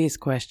the police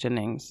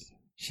questionings,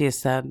 she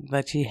said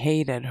that she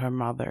hated her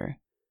mother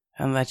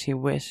and that she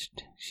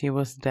wished she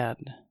was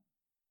dead.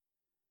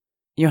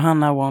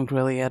 Johanna won't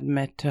really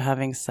admit to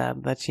having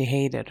said that she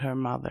hated her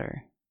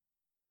mother,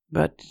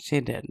 but she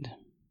did.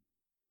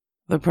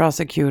 The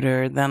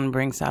prosecutor then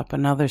brings up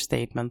another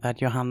statement that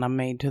Johanna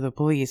made to the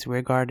police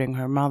regarding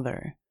her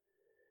mother.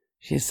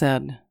 She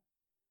said,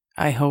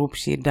 "I hope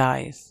she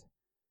dies.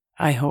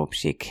 I hope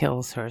she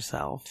kills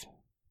herself."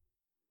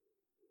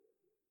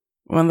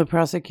 When the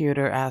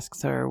prosecutor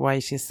asks her why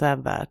she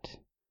said that,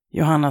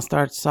 Johanna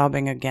starts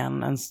sobbing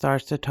again and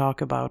starts to talk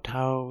about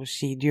how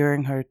she,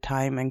 during her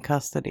time in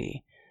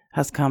custody,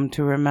 has come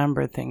to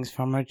remember things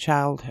from her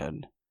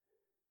childhood.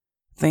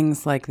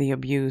 Things like the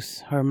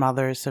abuse her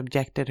mother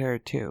subjected her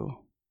to.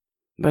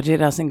 But she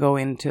doesn't go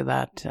into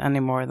that any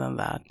more than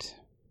that.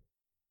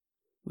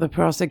 The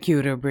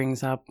prosecutor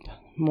brings up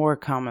more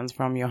comments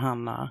from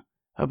Johanna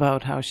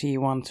about how she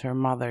wants her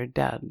mother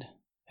dead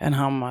and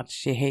how much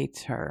she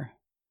hates her.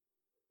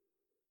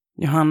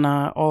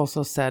 Johanna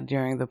also said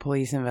during the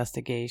police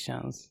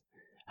investigations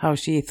how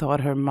she thought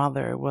her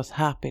mother was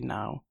happy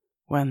now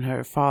when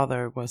her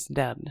father was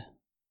dead.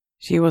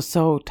 She was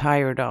so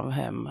tired of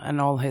him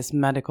and all his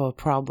medical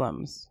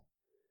problems.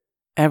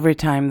 Every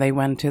time they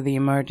went to the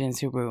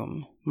emergency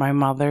room, my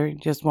mother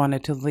just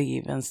wanted to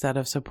leave instead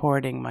of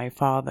supporting my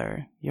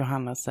father,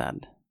 Johanna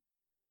said.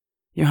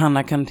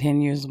 Johanna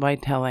continues by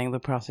telling the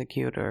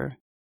prosecutor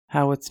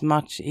how it's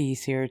much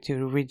easier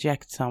to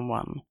reject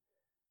someone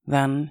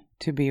than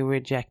to be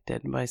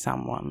rejected by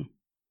someone.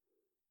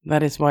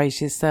 That is why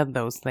she said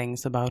those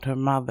things about her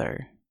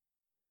mother.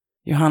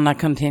 Johanna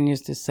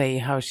continues to say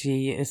how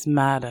she is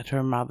mad at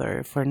her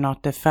mother for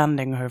not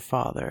defending her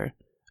father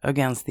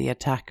against the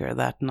attacker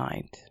that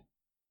night.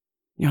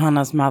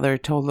 Johanna's mother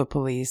told the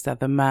police that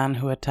the man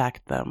who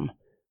attacked them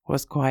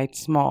was quite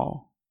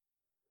small.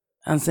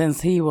 And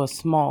since he was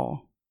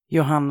small,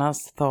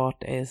 Johanna's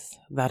thought is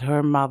that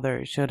her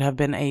mother should have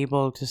been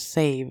able to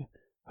save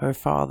her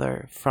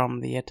father from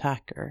the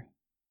attacker.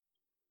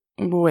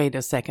 Wait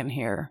a second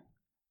here.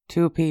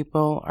 Two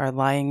people are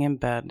lying in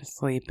bed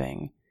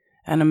sleeping,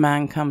 and a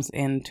man comes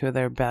into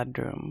their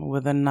bedroom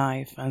with a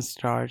knife and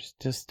starts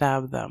to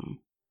stab them.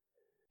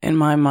 In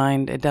my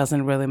mind, it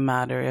doesn't really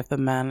matter if the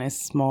man is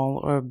small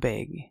or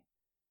big.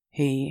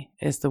 He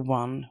is the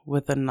one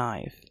with the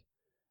knife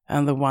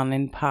and the one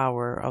in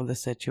power of the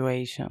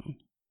situation.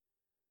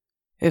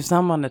 If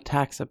someone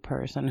attacks a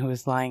person who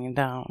is lying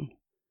down,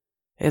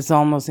 it's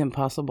almost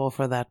impossible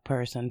for that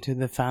person to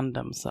defend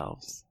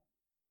themselves.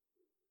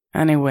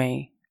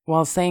 Anyway,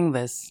 while saying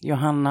this,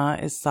 Johanna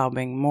is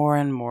sobbing more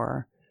and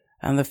more,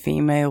 and the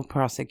female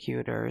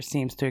prosecutor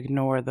seems to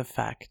ignore the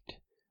fact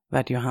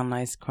that Johanna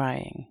is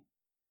crying.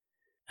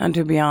 And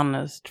to be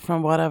honest,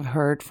 from what I've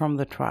heard from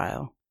the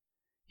trial,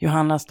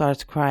 Johanna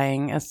starts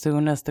crying as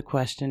soon as the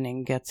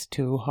questioning gets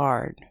too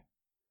hard.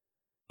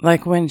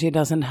 Like when she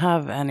doesn't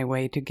have any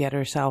way to get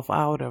herself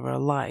out of her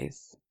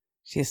lies,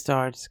 she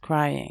starts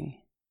crying.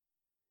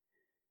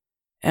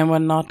 And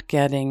when not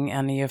getting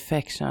any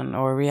affection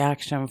or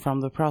reaction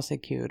from the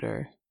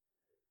prosecutor,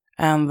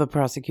 and the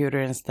prosecutor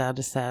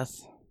instead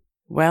says,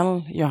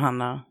 "Well,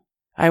 Johanna,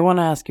 I want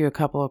to ask you a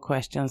couple of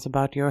questions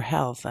about your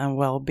health and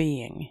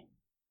well-being."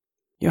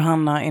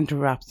 Johanna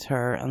interrupts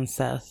her and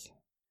says,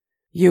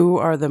 "You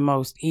are the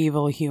most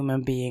evil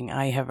human being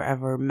I have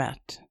ever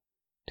met,"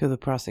 to the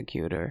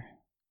prosecutor.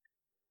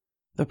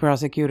 The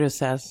prosecutor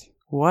says,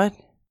 "What?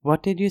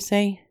 What did you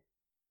say?"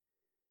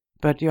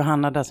 But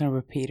Johanna doesn't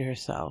repeat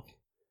herself,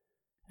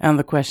 and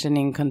the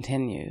questioning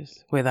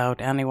continues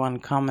without anyone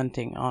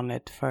commenting on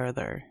it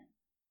further.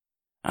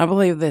 I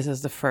believe this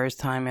is the first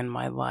time in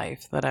my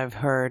life that I've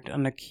heard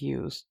an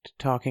accused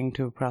talking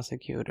to a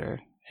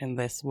prosecutor in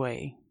this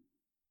way.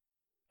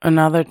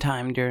 Another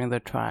time during the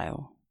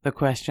trial, the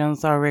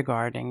questions are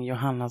regarding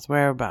Johanna's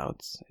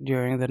whereabouts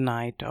during the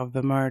night of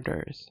the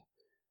murders,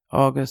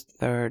 August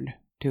 3rd,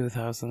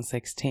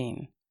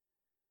 2016.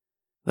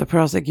 The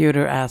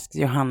prosecutor asks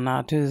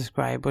Johanna to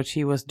describe what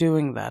she was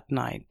doing that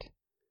night,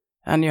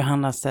 and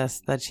Johanna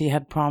says that she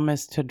had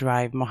promised to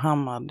drive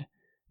Mohammed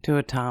to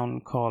a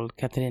town called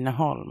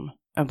Katrineholm,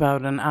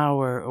 about an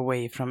hour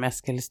away from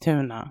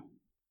Eskilstuna.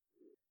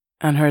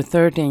 And her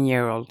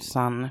 13-year-old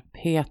son,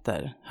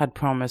 Peter, had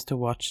promised to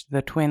watch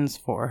the twins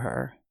for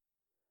her.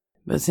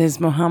 But since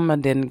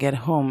Mohammed didn't get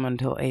home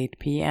until 8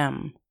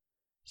 p.m.,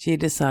 she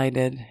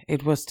decided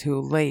it was too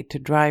late to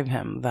drive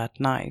him that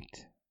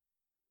night.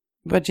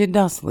 But she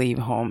does leave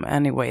home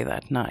anyway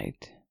that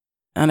night,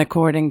 and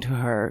according to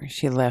her,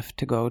 she left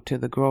to go to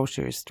the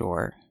grocery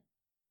store.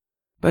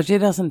 But she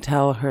doesn't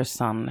tell her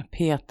son,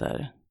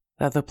 Peter,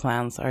 that the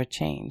plans are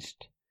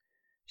changed.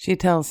 She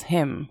tells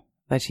him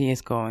that she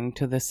is going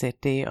to the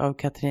city of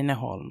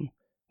Katrineholm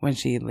when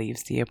she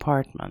leaves the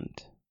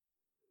apartment.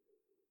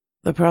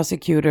 The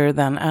prosecutor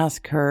then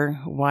asks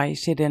her why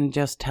she didn't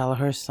just tell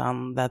her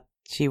son that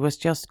she was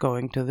just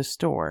going to the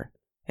store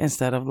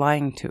instead of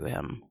lying to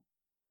him.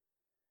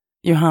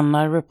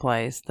 Johanna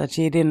replies that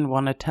she didn't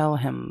want to tell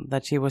him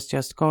that she was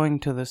just going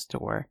to the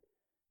store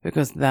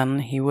because then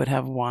he would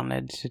have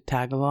wanted to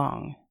tag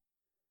along.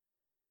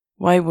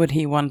 Why would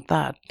he want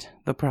that?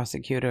 The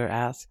prosecutor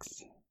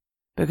asks.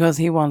 Because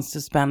he wants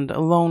to spend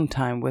alone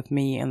time with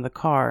me in the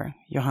car,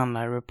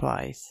 Johanna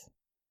replies.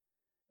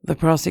 The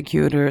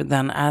prosecutor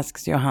then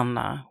asks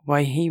Johanna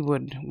why he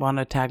would want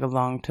to tag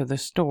along to the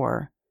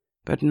store,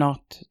 but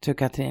not to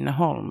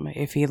Katrineholm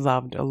if he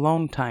loved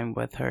alone time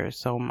with her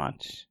so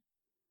much.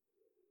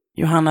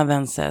 Johanna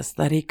then says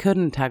that he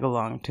couldn't tag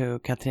along to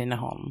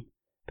Katrineholm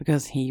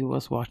because he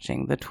was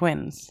watching the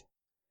twins.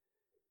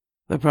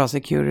 The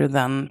prosecutor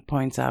then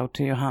points out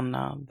to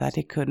Johanna that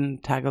he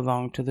couldn't tag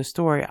along to the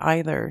store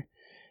either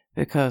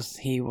because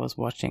he was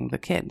watching the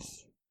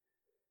kids.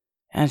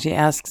 And she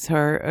asks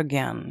her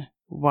again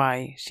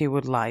why she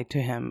would lie to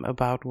him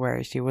about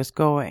where she was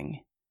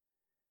going.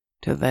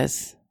 To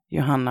this,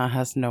 Johanna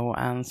has no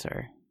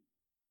answer.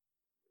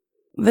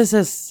 This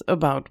is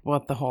about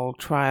what the whole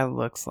trial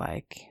looks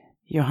like.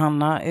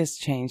 Johanna is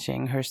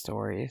changing her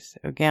stories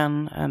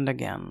again and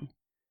again.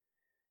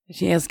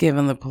 She has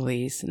given the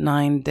police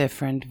 9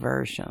 different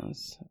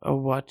versions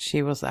of what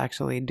she was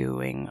actually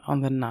doing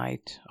on the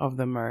night of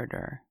the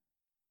murder.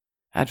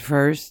 At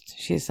first,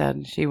 she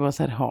said she was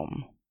at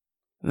home.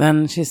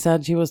 Then she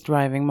said she was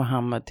driving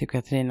Mohammed to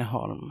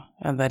Katrineholm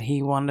and that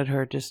he wanted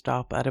her to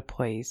stop at a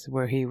place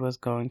where he was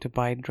going to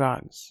buy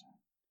drugs.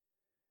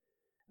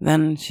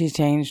 Then she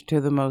changed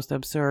to the most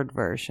absurd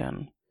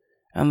version,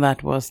 and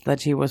that was that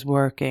she was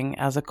working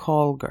as a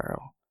call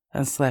girl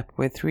and slept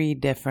with 3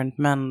 different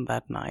men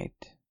that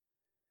night.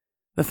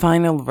 The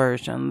final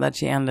version that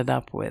she ended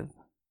up with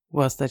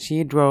was that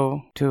she drove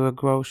to a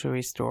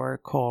grocery store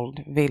called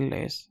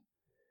Willys,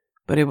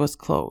 but it was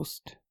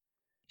closed.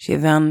 She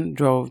then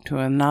drove to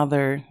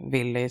another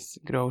Willys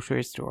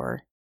grocery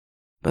store,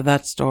 but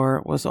that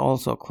store was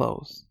also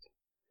closed.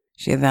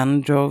 She then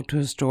drove to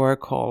a store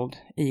called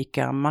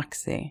ICA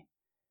Maxi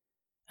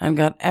and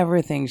got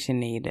everything she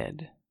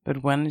needed,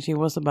 but when she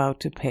was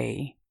about to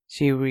pay,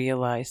 she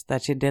realized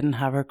that she didn't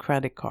have her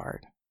credit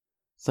card,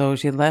 so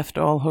she left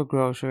all her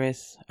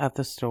groceries at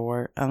the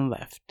store and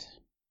left.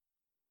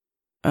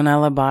 An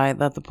alibi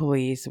that the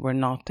police were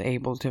not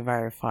able to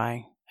verify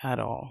at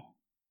all.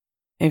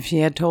 If she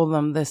had told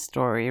them this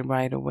story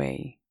right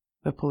away,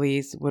 the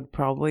police would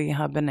probably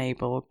have been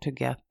able to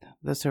get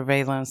the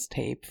surveillance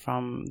tape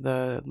from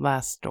the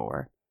last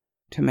store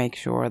to make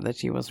sure that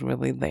she was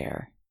really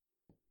there.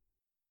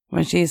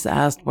 When she is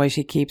asked why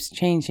she keeps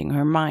changing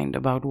her mind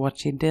about what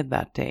she did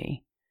that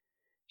day,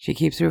 she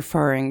keeps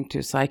referring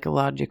to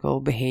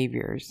psychological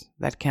behaviors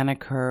that can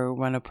occur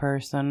when a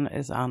person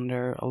is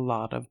under a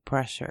lot of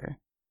pressure.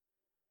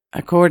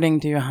 According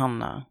to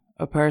Johanna,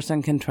 a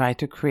person can try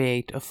to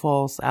create a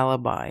false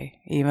alibi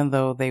even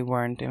though they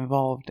weren't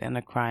involved in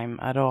a crime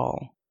at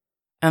all.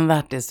 And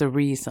that is the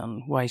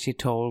reason why she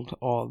told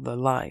all the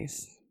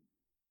lies.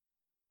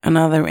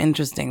 Another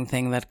interesting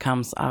thing that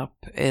comes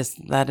up is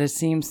that it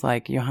seems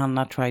like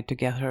Johanna tried to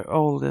get her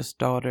oldest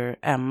daughter,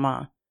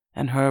 Emma,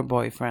 and her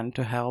boyfriend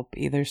to help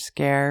either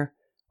scare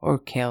or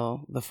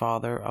kill the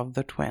father of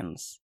the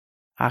twins,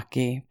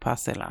 Aki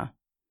Pasila.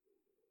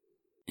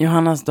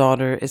 Johanna's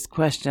daughter is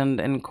questioned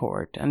in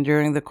court, and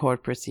during the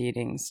court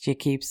proceedings she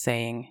keeps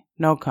saying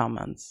no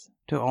comments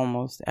to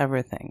almost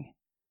everything.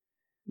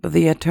 But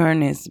the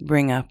attorneys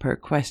bring up her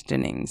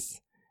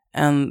questionings,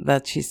 and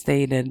that she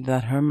stated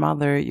that her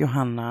mother,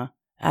 Johanna,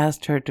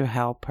 asked her to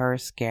help her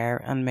scare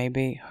and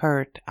maybe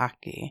hurt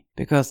Aki,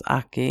 because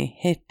Aki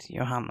hit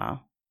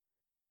Johanna.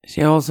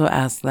 She also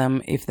asked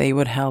them if they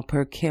would help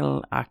her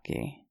kill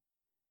Aki,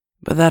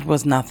 but that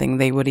was nothing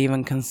they would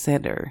even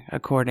consider,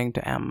 according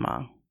to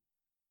Emma.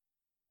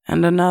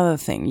 And another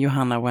thing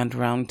Johanna went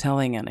around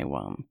telling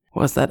anyone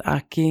was that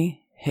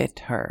Aki hit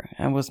her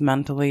and was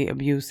mentally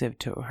abusive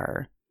to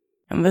her.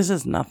 And this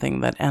is nothing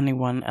that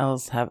anyone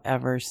else have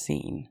ever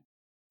seen.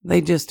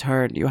 They just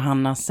heard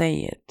Johanna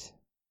say it.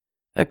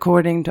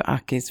 According to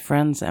Aki's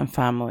friends and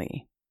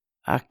family,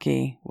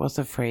 Aki was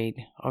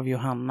afraid of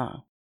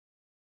Johanna.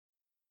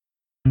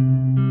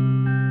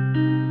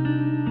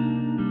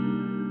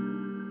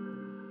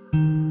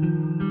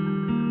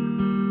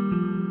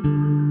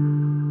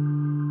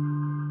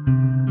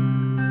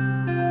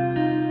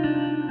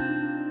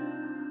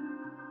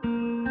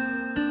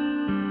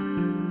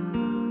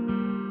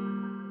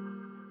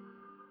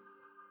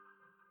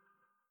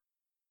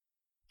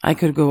 I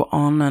could go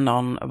on and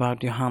on about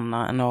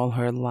Johanna and all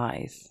her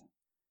lies.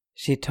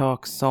 She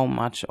talks so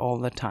much all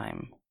the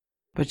time,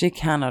 but she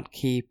cannot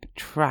keep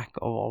track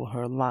of all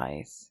her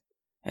lies.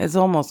 It's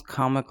almost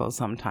comical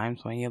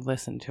sometimes when you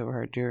listen to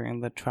her during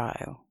the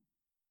trial.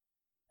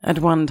 At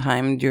one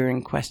time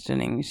during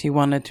questioning, she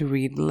wanted to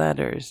read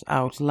letters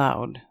out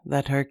loud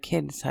that her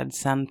kids had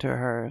sent to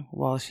her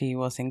while she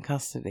was in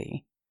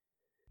custody.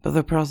 But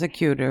the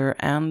prosecutor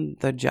and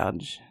the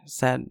judge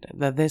said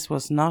that this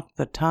was not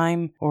the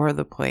time or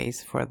the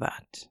place for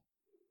that,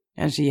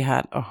 and she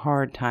had a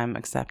hard time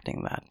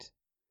accepting that.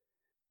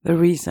 The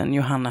reason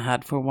Johanna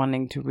had for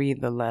wanting to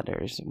read the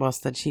letters was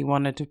that she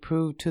wanted to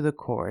prove to the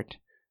court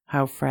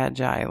how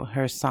fragile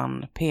her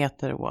son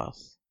Peter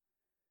was.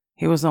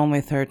 He was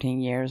only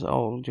 13 years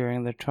old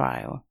during the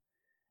trial,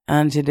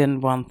 and she didn't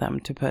want them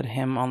to put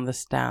him on the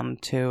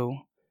stand to,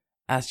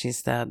 as she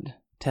said,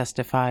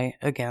 testify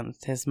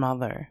against his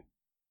mother.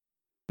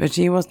 But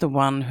she was the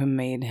one who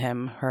made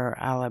him her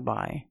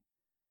alibi.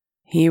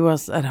 He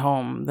was at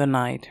home the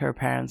night her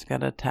parents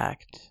got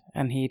attacked,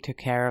 and he took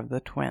care of the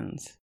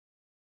twins.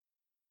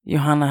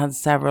 Johanna had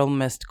several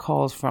missed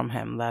calls from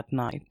him that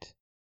night,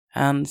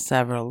 and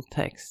several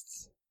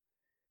texts.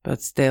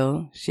 But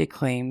still, she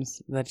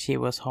claims that she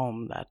was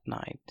home that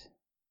night.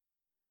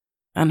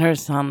 And her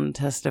son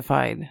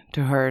testified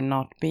to her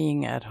not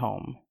being at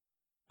home.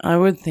 I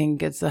would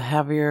think it's a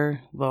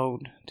heavier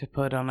load to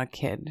put on a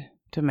kid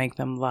to make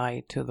them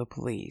lie to the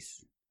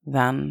police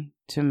than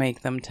to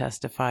make them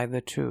testify the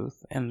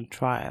truth in a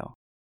trial.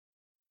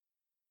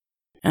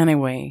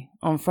 Anyway,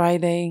 on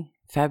Friday,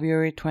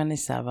 February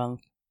 27th,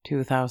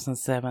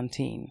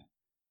 2017,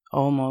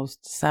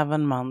 almost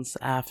 7 months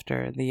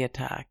after the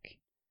attack,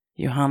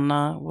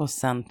 Johanna was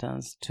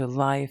sentenced to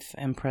life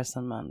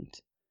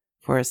imprisonment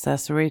for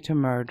accessory to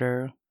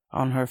murder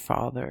on her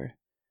father,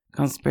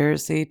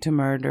 conspiracy to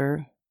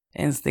murder,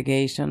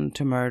 instigation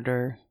to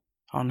murder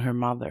on her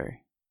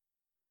mother,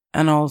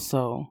 and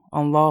also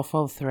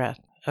unlawful threat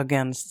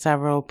against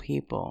several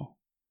people.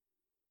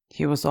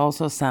 She was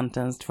also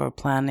sentenced for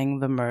planning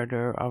the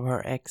murder of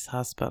her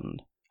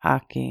ex-husband,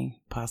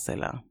 Aki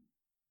Pasila.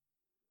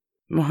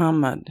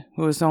 Muhammad,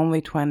 who was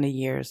only 20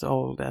 years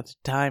old at the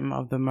time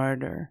of the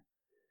murder,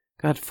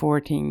 got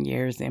 14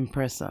 years in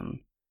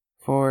prison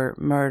for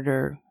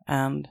murder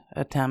and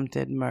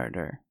attempted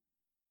murder.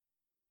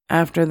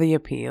 After the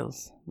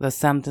appeals, the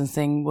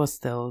sentencing was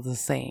still the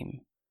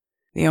same.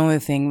 The only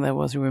thing that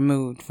was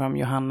removed from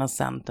Johanna's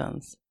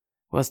sentence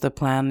was the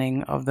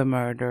planning of the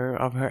murder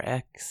of her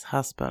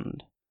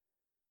ex-husband.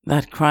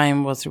 That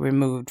crime was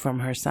removed from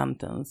her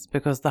sentence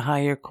because the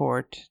higher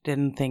court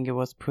didn't think it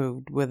was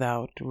proved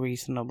without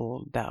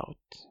reasonable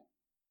doubt.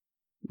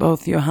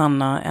 Both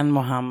Johanna and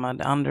Muhammad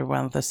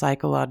underwent the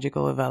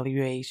psychological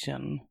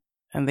evaluation,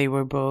 and they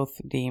were both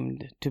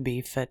deemed to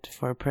be fit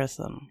for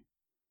prison.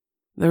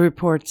 The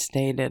report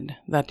stated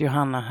that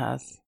Johanna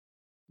has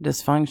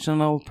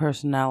dysfunctional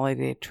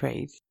personality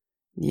traits,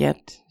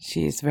 yet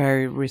she is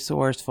very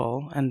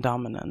resourceful and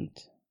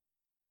dominant.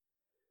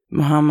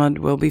 Muhammad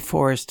will be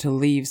forced to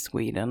leave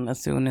Sweden as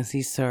soon as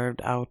he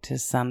served out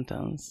his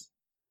sentence.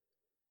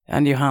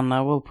 and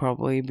Johanna will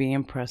probably be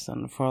in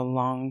prison for a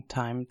long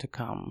time to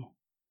come.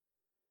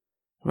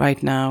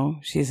 Right now,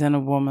 she's in a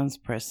woman's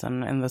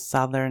prison in the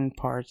southern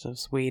parts of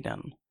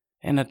Sweden,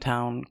 in a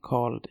town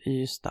called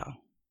Ystad.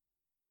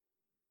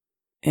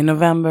 In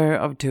November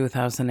of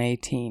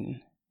 2018,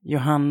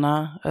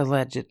 Johanna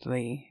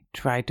allegedly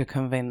tried to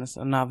convince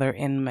another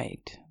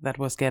inmate that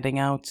was getting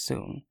out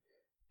soon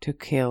to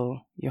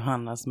kill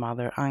Johanna's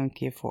mother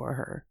Anki for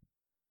her.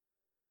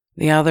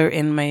 The other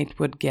inmate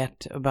would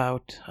get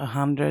about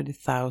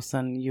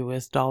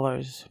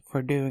 $100,000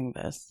 for doing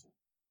this.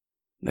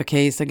 The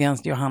case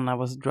against Johanna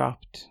was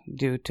dropped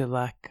due to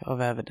lack of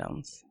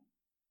evidence.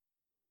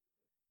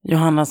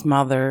 Johanna's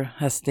mother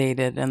has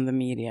stated in the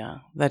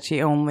media that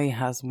she only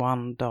has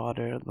one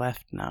daughter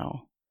left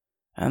now,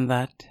 and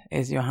that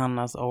is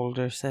Johanna's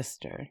older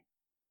sister.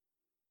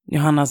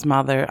 Johanna's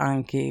mother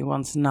Anki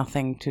wants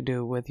nothing to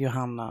do with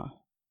Johanna.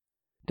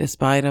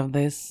 Despite of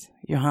this,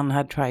 Johanna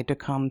had tried to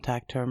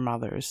contact her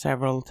mother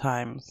several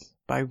times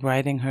by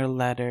writing her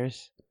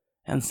letters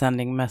and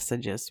sending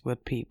messages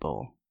with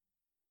people.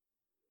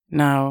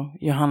 Now,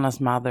 Johanna's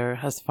mother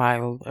has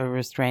filed a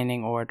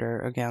restraining order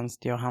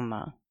against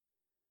Johanna,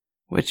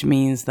 which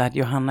means that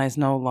Johanna is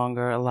no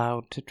longer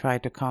allowed to try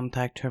to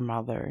contact her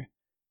mother.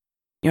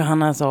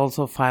 Johanna has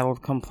also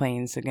filed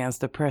complaints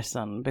against the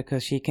prison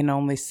because she can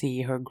only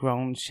see her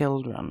grown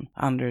children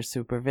under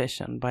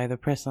supervision by the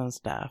prison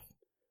staff,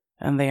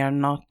 and they are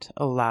not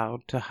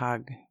allowed to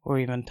hug or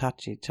even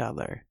touch each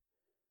other.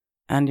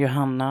 And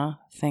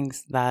Johanna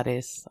thinks that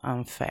is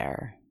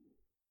unfair.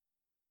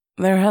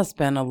 There has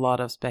been a lot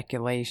of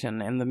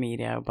speculation in the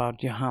media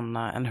about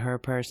Johanna and her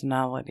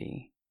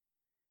personality.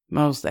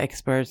 Most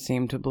experts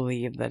seem to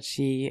believe that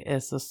she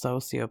is a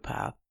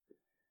sociopath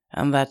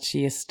and that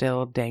she is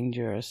still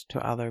dangerous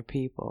to other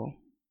people.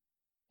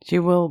 She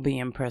will be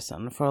in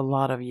prison for a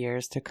lot of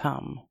years to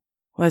come.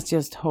 Let's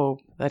just hope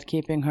that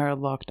keeping her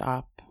locked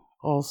up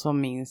also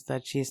means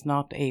that she is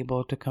not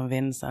able to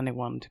convince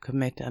anyone to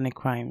commit any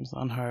crimes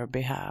on her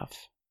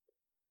behalf.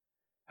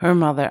 Her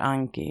mother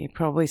Anki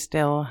probably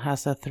still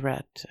has a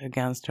threat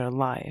against her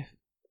life.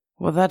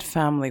 What that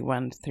family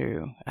went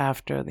through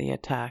after the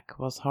attack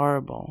was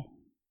horrible.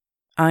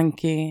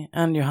 Anki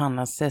and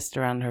Johanna's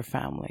sister and her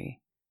family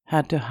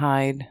had to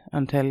hide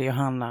until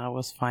Johanna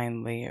was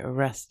finally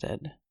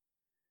arrested.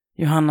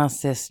 Johanna's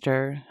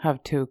sister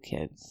have 2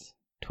 kids,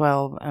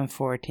 12 and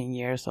 14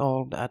 years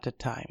old at the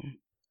time,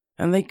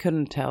 and they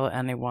couldn't tell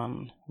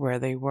anyone where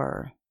they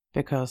were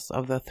because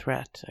of the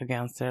threat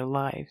against their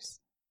lives.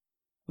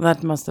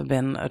 That must have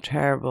been a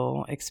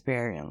terrible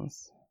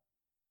experience.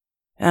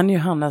 And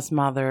Johanna's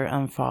mother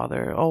and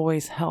father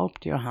always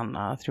helped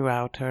Johanna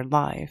throughout her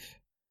life.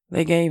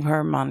 They gave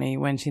her money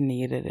when she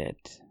needed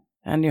it,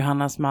 and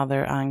Johanna's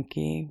mother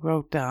Anki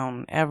wrote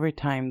down every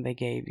time they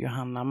gave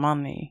Johanna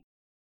money.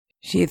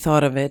 She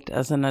thought of it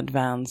as an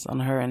advance on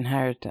her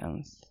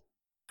inheritance.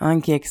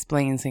 Anki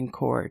explains in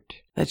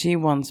court that she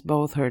wants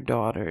both her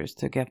daughters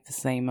to get the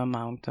same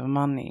amount of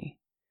money.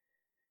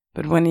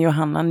 But when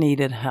Johanna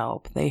needed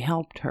help, they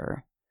helped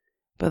her,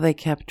 but they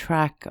kept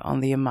track on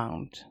the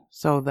amount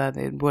so that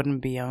it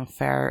wouldn't be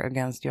unfair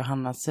against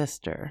Johanna's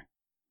sister.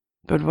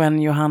 But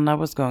when Johanna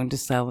was going to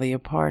sell the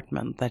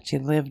apartment that she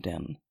lived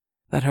in,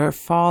 that her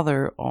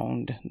father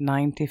owned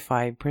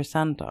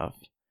 95% of,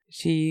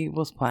 she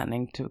was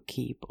planning to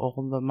keep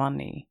all the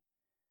money.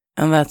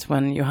 And that's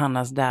when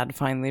Johanna's dad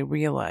finally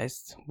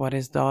realized what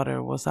his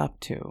daughter was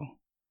up to.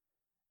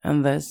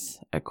 And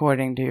this,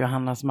 according to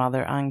Johanna's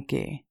mother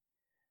Anki,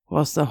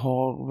 was the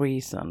whole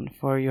reason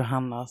for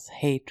Johanna's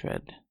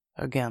hatred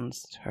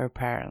against her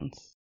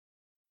parents.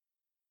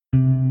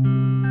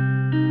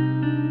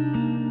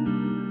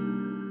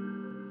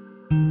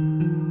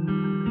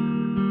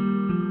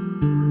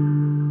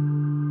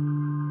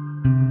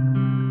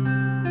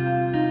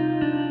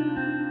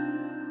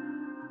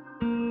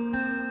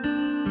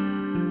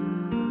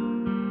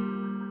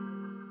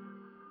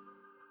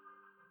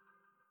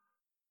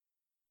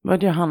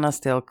 But Johanna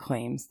still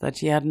claims that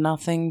she had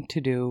nothing to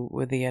do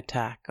with the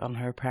attack on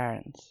her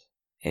parents.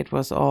 It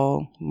was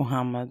all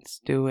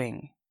Muhammad's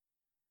doing.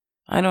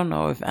 I don't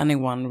know if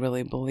anyone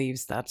really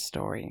believes that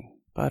story,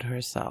 but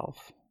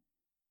herself.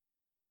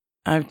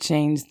 I've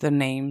changed the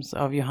names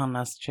of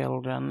Johanna's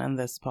children in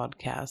this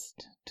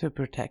podcast to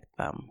protect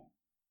them.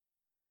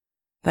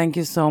 Thank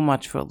you so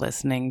much for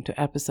listening to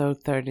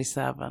episode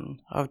 37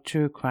 of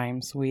True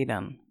Crime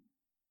Sweden.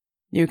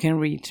 You can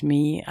reach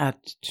me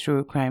at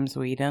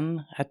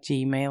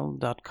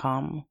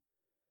truecrimesweden@gmail.com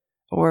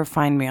or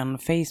find me on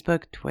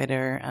Facebook,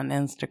 Twitter, and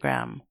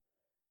Instagram.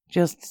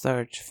 Just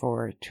search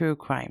for True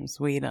Crime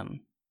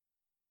Sweden.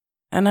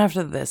 And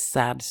after this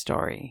sad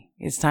story,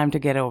 it's time to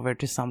get over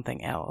to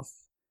something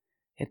else.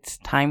 It's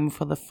time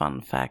for the fun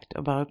fact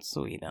about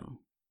Sweden.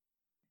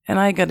 And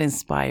I got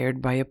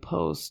inspired by a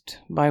post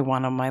by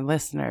one of my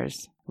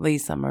listeners,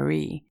 Lisa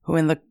Marie, who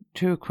in the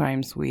True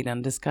Crime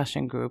Sweden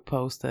discussion group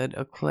posted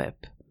a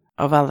clip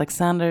of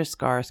Alexander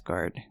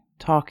Skarsgård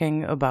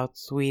talking about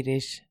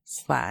Swedish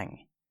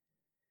slang.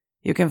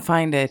 You can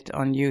find it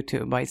on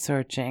YouTube by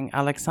searching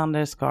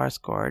Alexander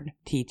Skarsgård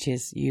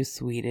teaches you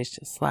Swedish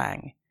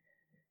slang.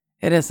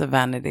 It is a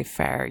Vanity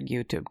Fair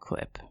YouTube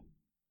clip.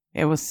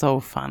 It was so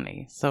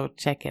funny, so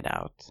check it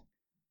out.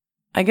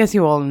 I guess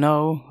you all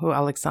know who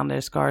Alexander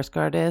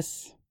Skarsgård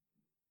is.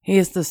 He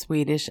is the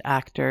Swedish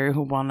actor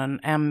who won an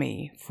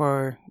Emmy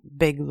for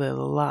Big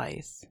Little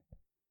Lies.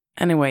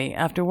 Anyway,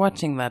 after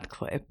watching that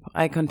clip,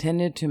 I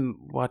continued to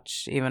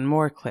watch even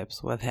more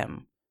clips with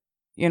him.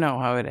 You know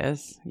how it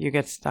is. You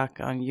get stuck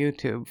on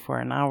YouTube for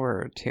an hour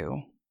or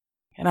two.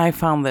 And I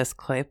found this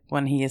clip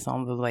when he is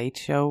on The Late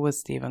Show with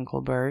Stephen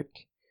Colbert.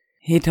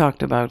 He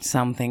talked about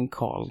something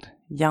called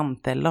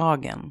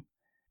Jantelagen.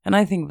 And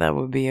I think that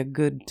would be a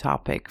good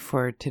topic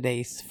for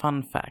today's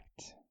fun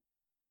fact.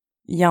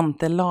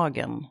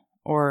 Jantelagen,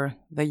 or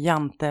the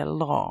Jante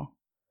law,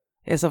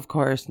 is of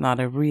course not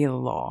a real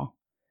law,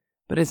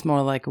 but it's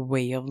more like a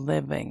way of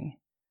living,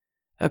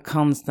 a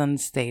constant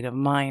state of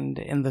mind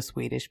in the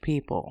Swedish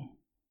people.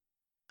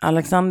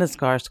 Alexander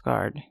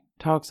Skarsgård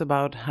talks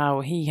about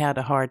how he had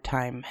a hard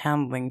time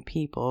handling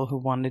people who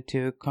wanted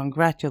to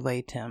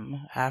congratulate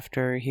him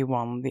after he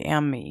won the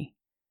Emmy,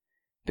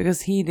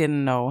 because he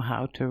didn't know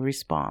how to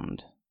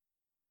respond.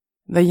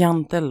 The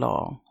Jante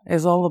law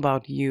is all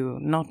about you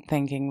not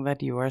thinking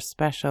that you are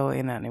special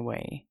in any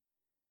way.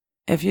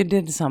 If you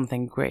did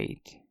something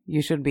great,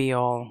 you should be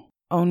all,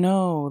 "Oh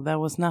no, that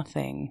was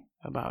nothing,"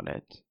 about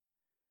it.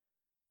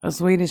 A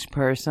Swedish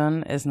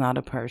person is not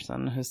a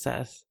person who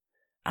says,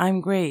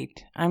 "I'm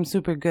great, I'm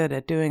super good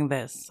at doing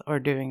this or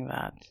doing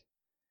that."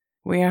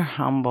 We are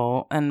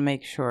humble and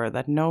make sure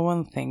that no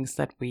one thinks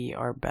that we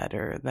are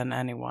better than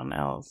anyone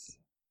else.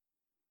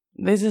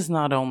 This is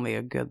not only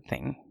a good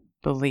thing,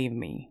 believe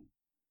me.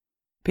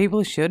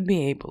 People should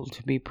be able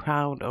to be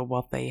proud of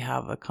what they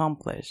have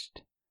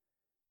accomplished.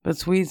 But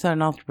Swedes are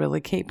not really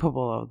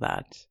capable of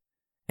that.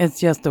 It's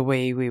just the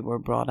way we were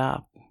brought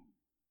up.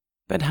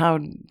 But how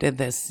did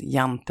this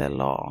Jante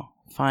law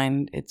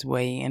find its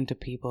way into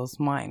people's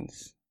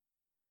minds?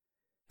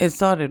 It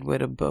started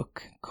with a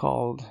book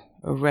called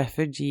A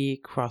Refugee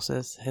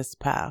Crosses His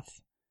Path,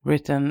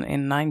 written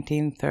in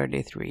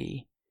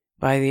 1933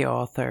 by the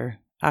author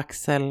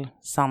Axel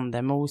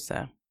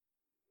Sandemose.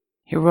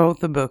 He wrote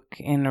the book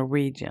in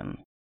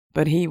Norwegian,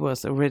 but he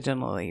was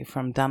originally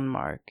from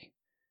Denmark,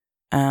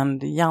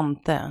 and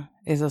Jante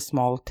is a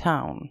small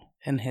town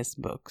in his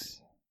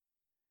books.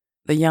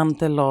 The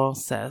Jante law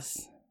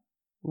says,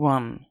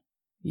 1.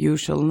 You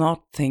shall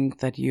not think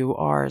that you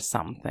are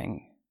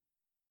something.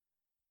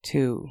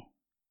 2.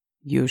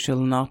 You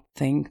shall not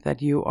think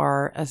that you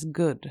are as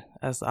good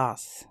as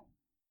us.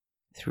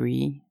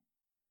 3.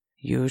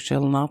 You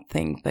shall not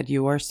think that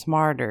you are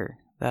smarter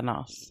than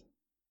us.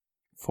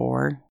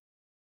 4.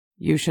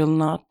 You shall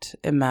not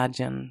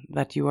imagine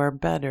that you are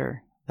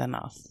better than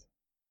us.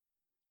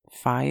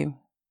 5.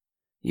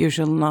 You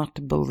shall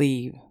not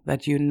believe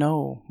that you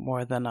know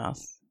more than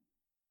us.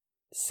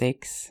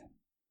 6.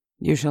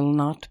 You shall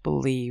not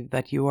believe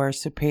that you are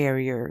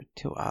superior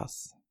to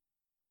us.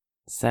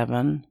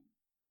 7.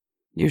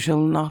 You shall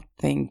not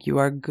think you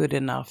are good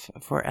enough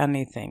for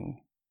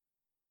anything.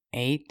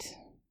 8.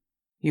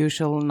 You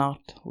shall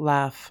not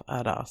laugh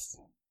at us.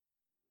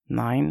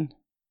 9.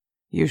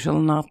 You shall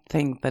not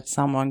think that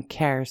someone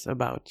cares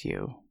about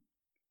you.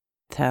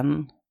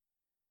 10.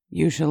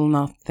 You shall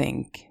not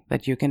think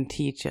that you can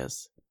teach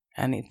us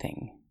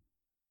anything.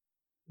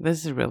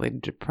 This is really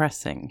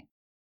depressing.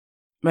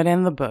 But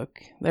in the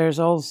book, there is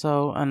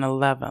also an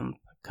 11th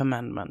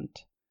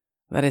commandment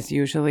that is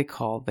usually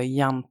called the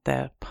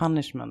Jante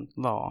punishment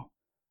law,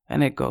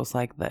 and it goes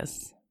like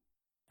this.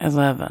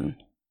 11.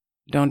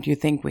 Don't you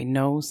think we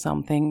know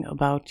something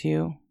about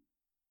you?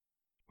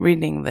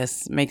 Reading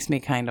this makes me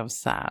kind of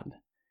sad.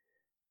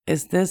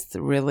 Is this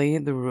really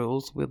the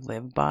rules we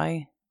live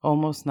by,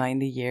 almost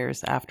 90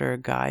 years after a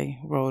guy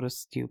wrote a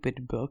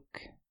stupid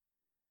book?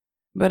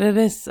 But it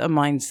is a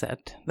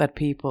mindset that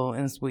people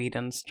in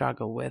Sweden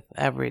struggle with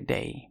every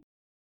day.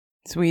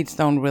 Swedes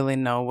don't really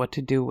know what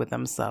to do with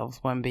themselves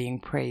when being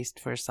praised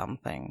for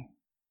something.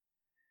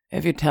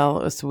 If you tell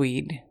a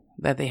Swede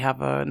that they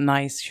have a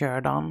nice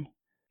shirt on,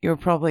 you're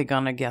probably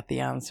gonna get the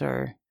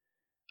answer,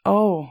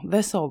 "Oh,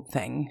 this old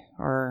thing,"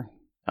 or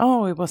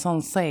 "Oh, it was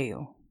on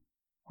sale,"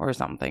 or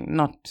something.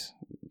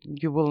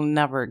 You will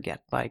never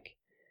get like,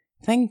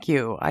 "Thank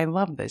you, I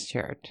love this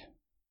shirt."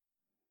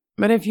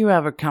 But if you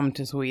ever come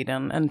to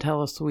Sweden and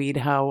tell a Swede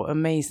how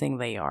amazing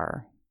they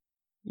are,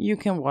 you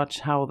can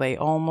watch how they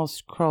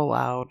almost crawl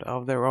out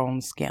of their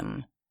own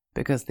skin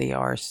because they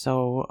are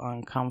so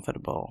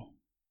uncomfortable.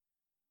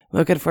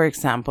 Look at, for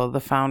example,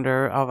 the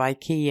founder of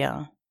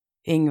IKEA,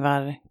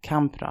 Ingvar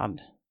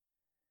Kamprad.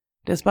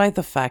 Despite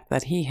the fact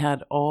that he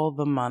had all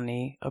the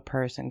money a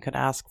person could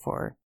ask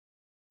for,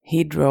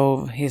 he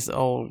drove his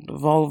old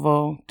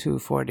Volvo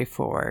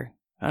 244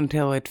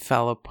 until it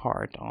fell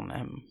apart on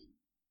him.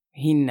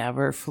 He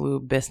never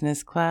flew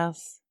business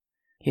class.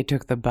 He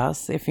took the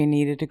bus if he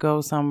needed to go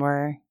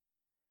somewhere.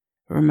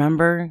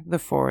 Remember the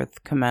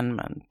 4th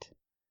commandment.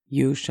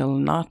 You shall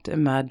not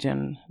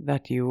imagine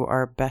that you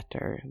are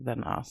better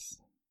than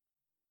us.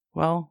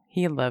 well,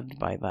 he lived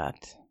by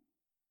that.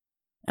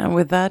 And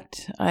with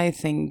that, I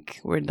think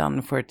we're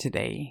done for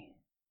today.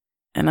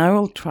 And I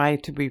will try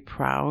to be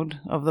proud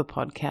of the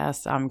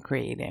podcast I'm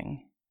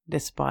creating,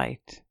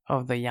 despite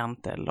of the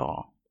Jante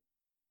law.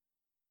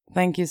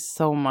 Thank you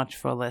so much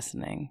for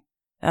listening,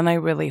 and I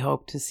really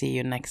hope to see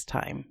you next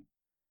time.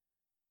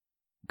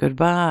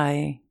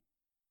 Goodbye.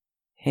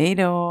 Hej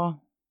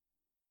då.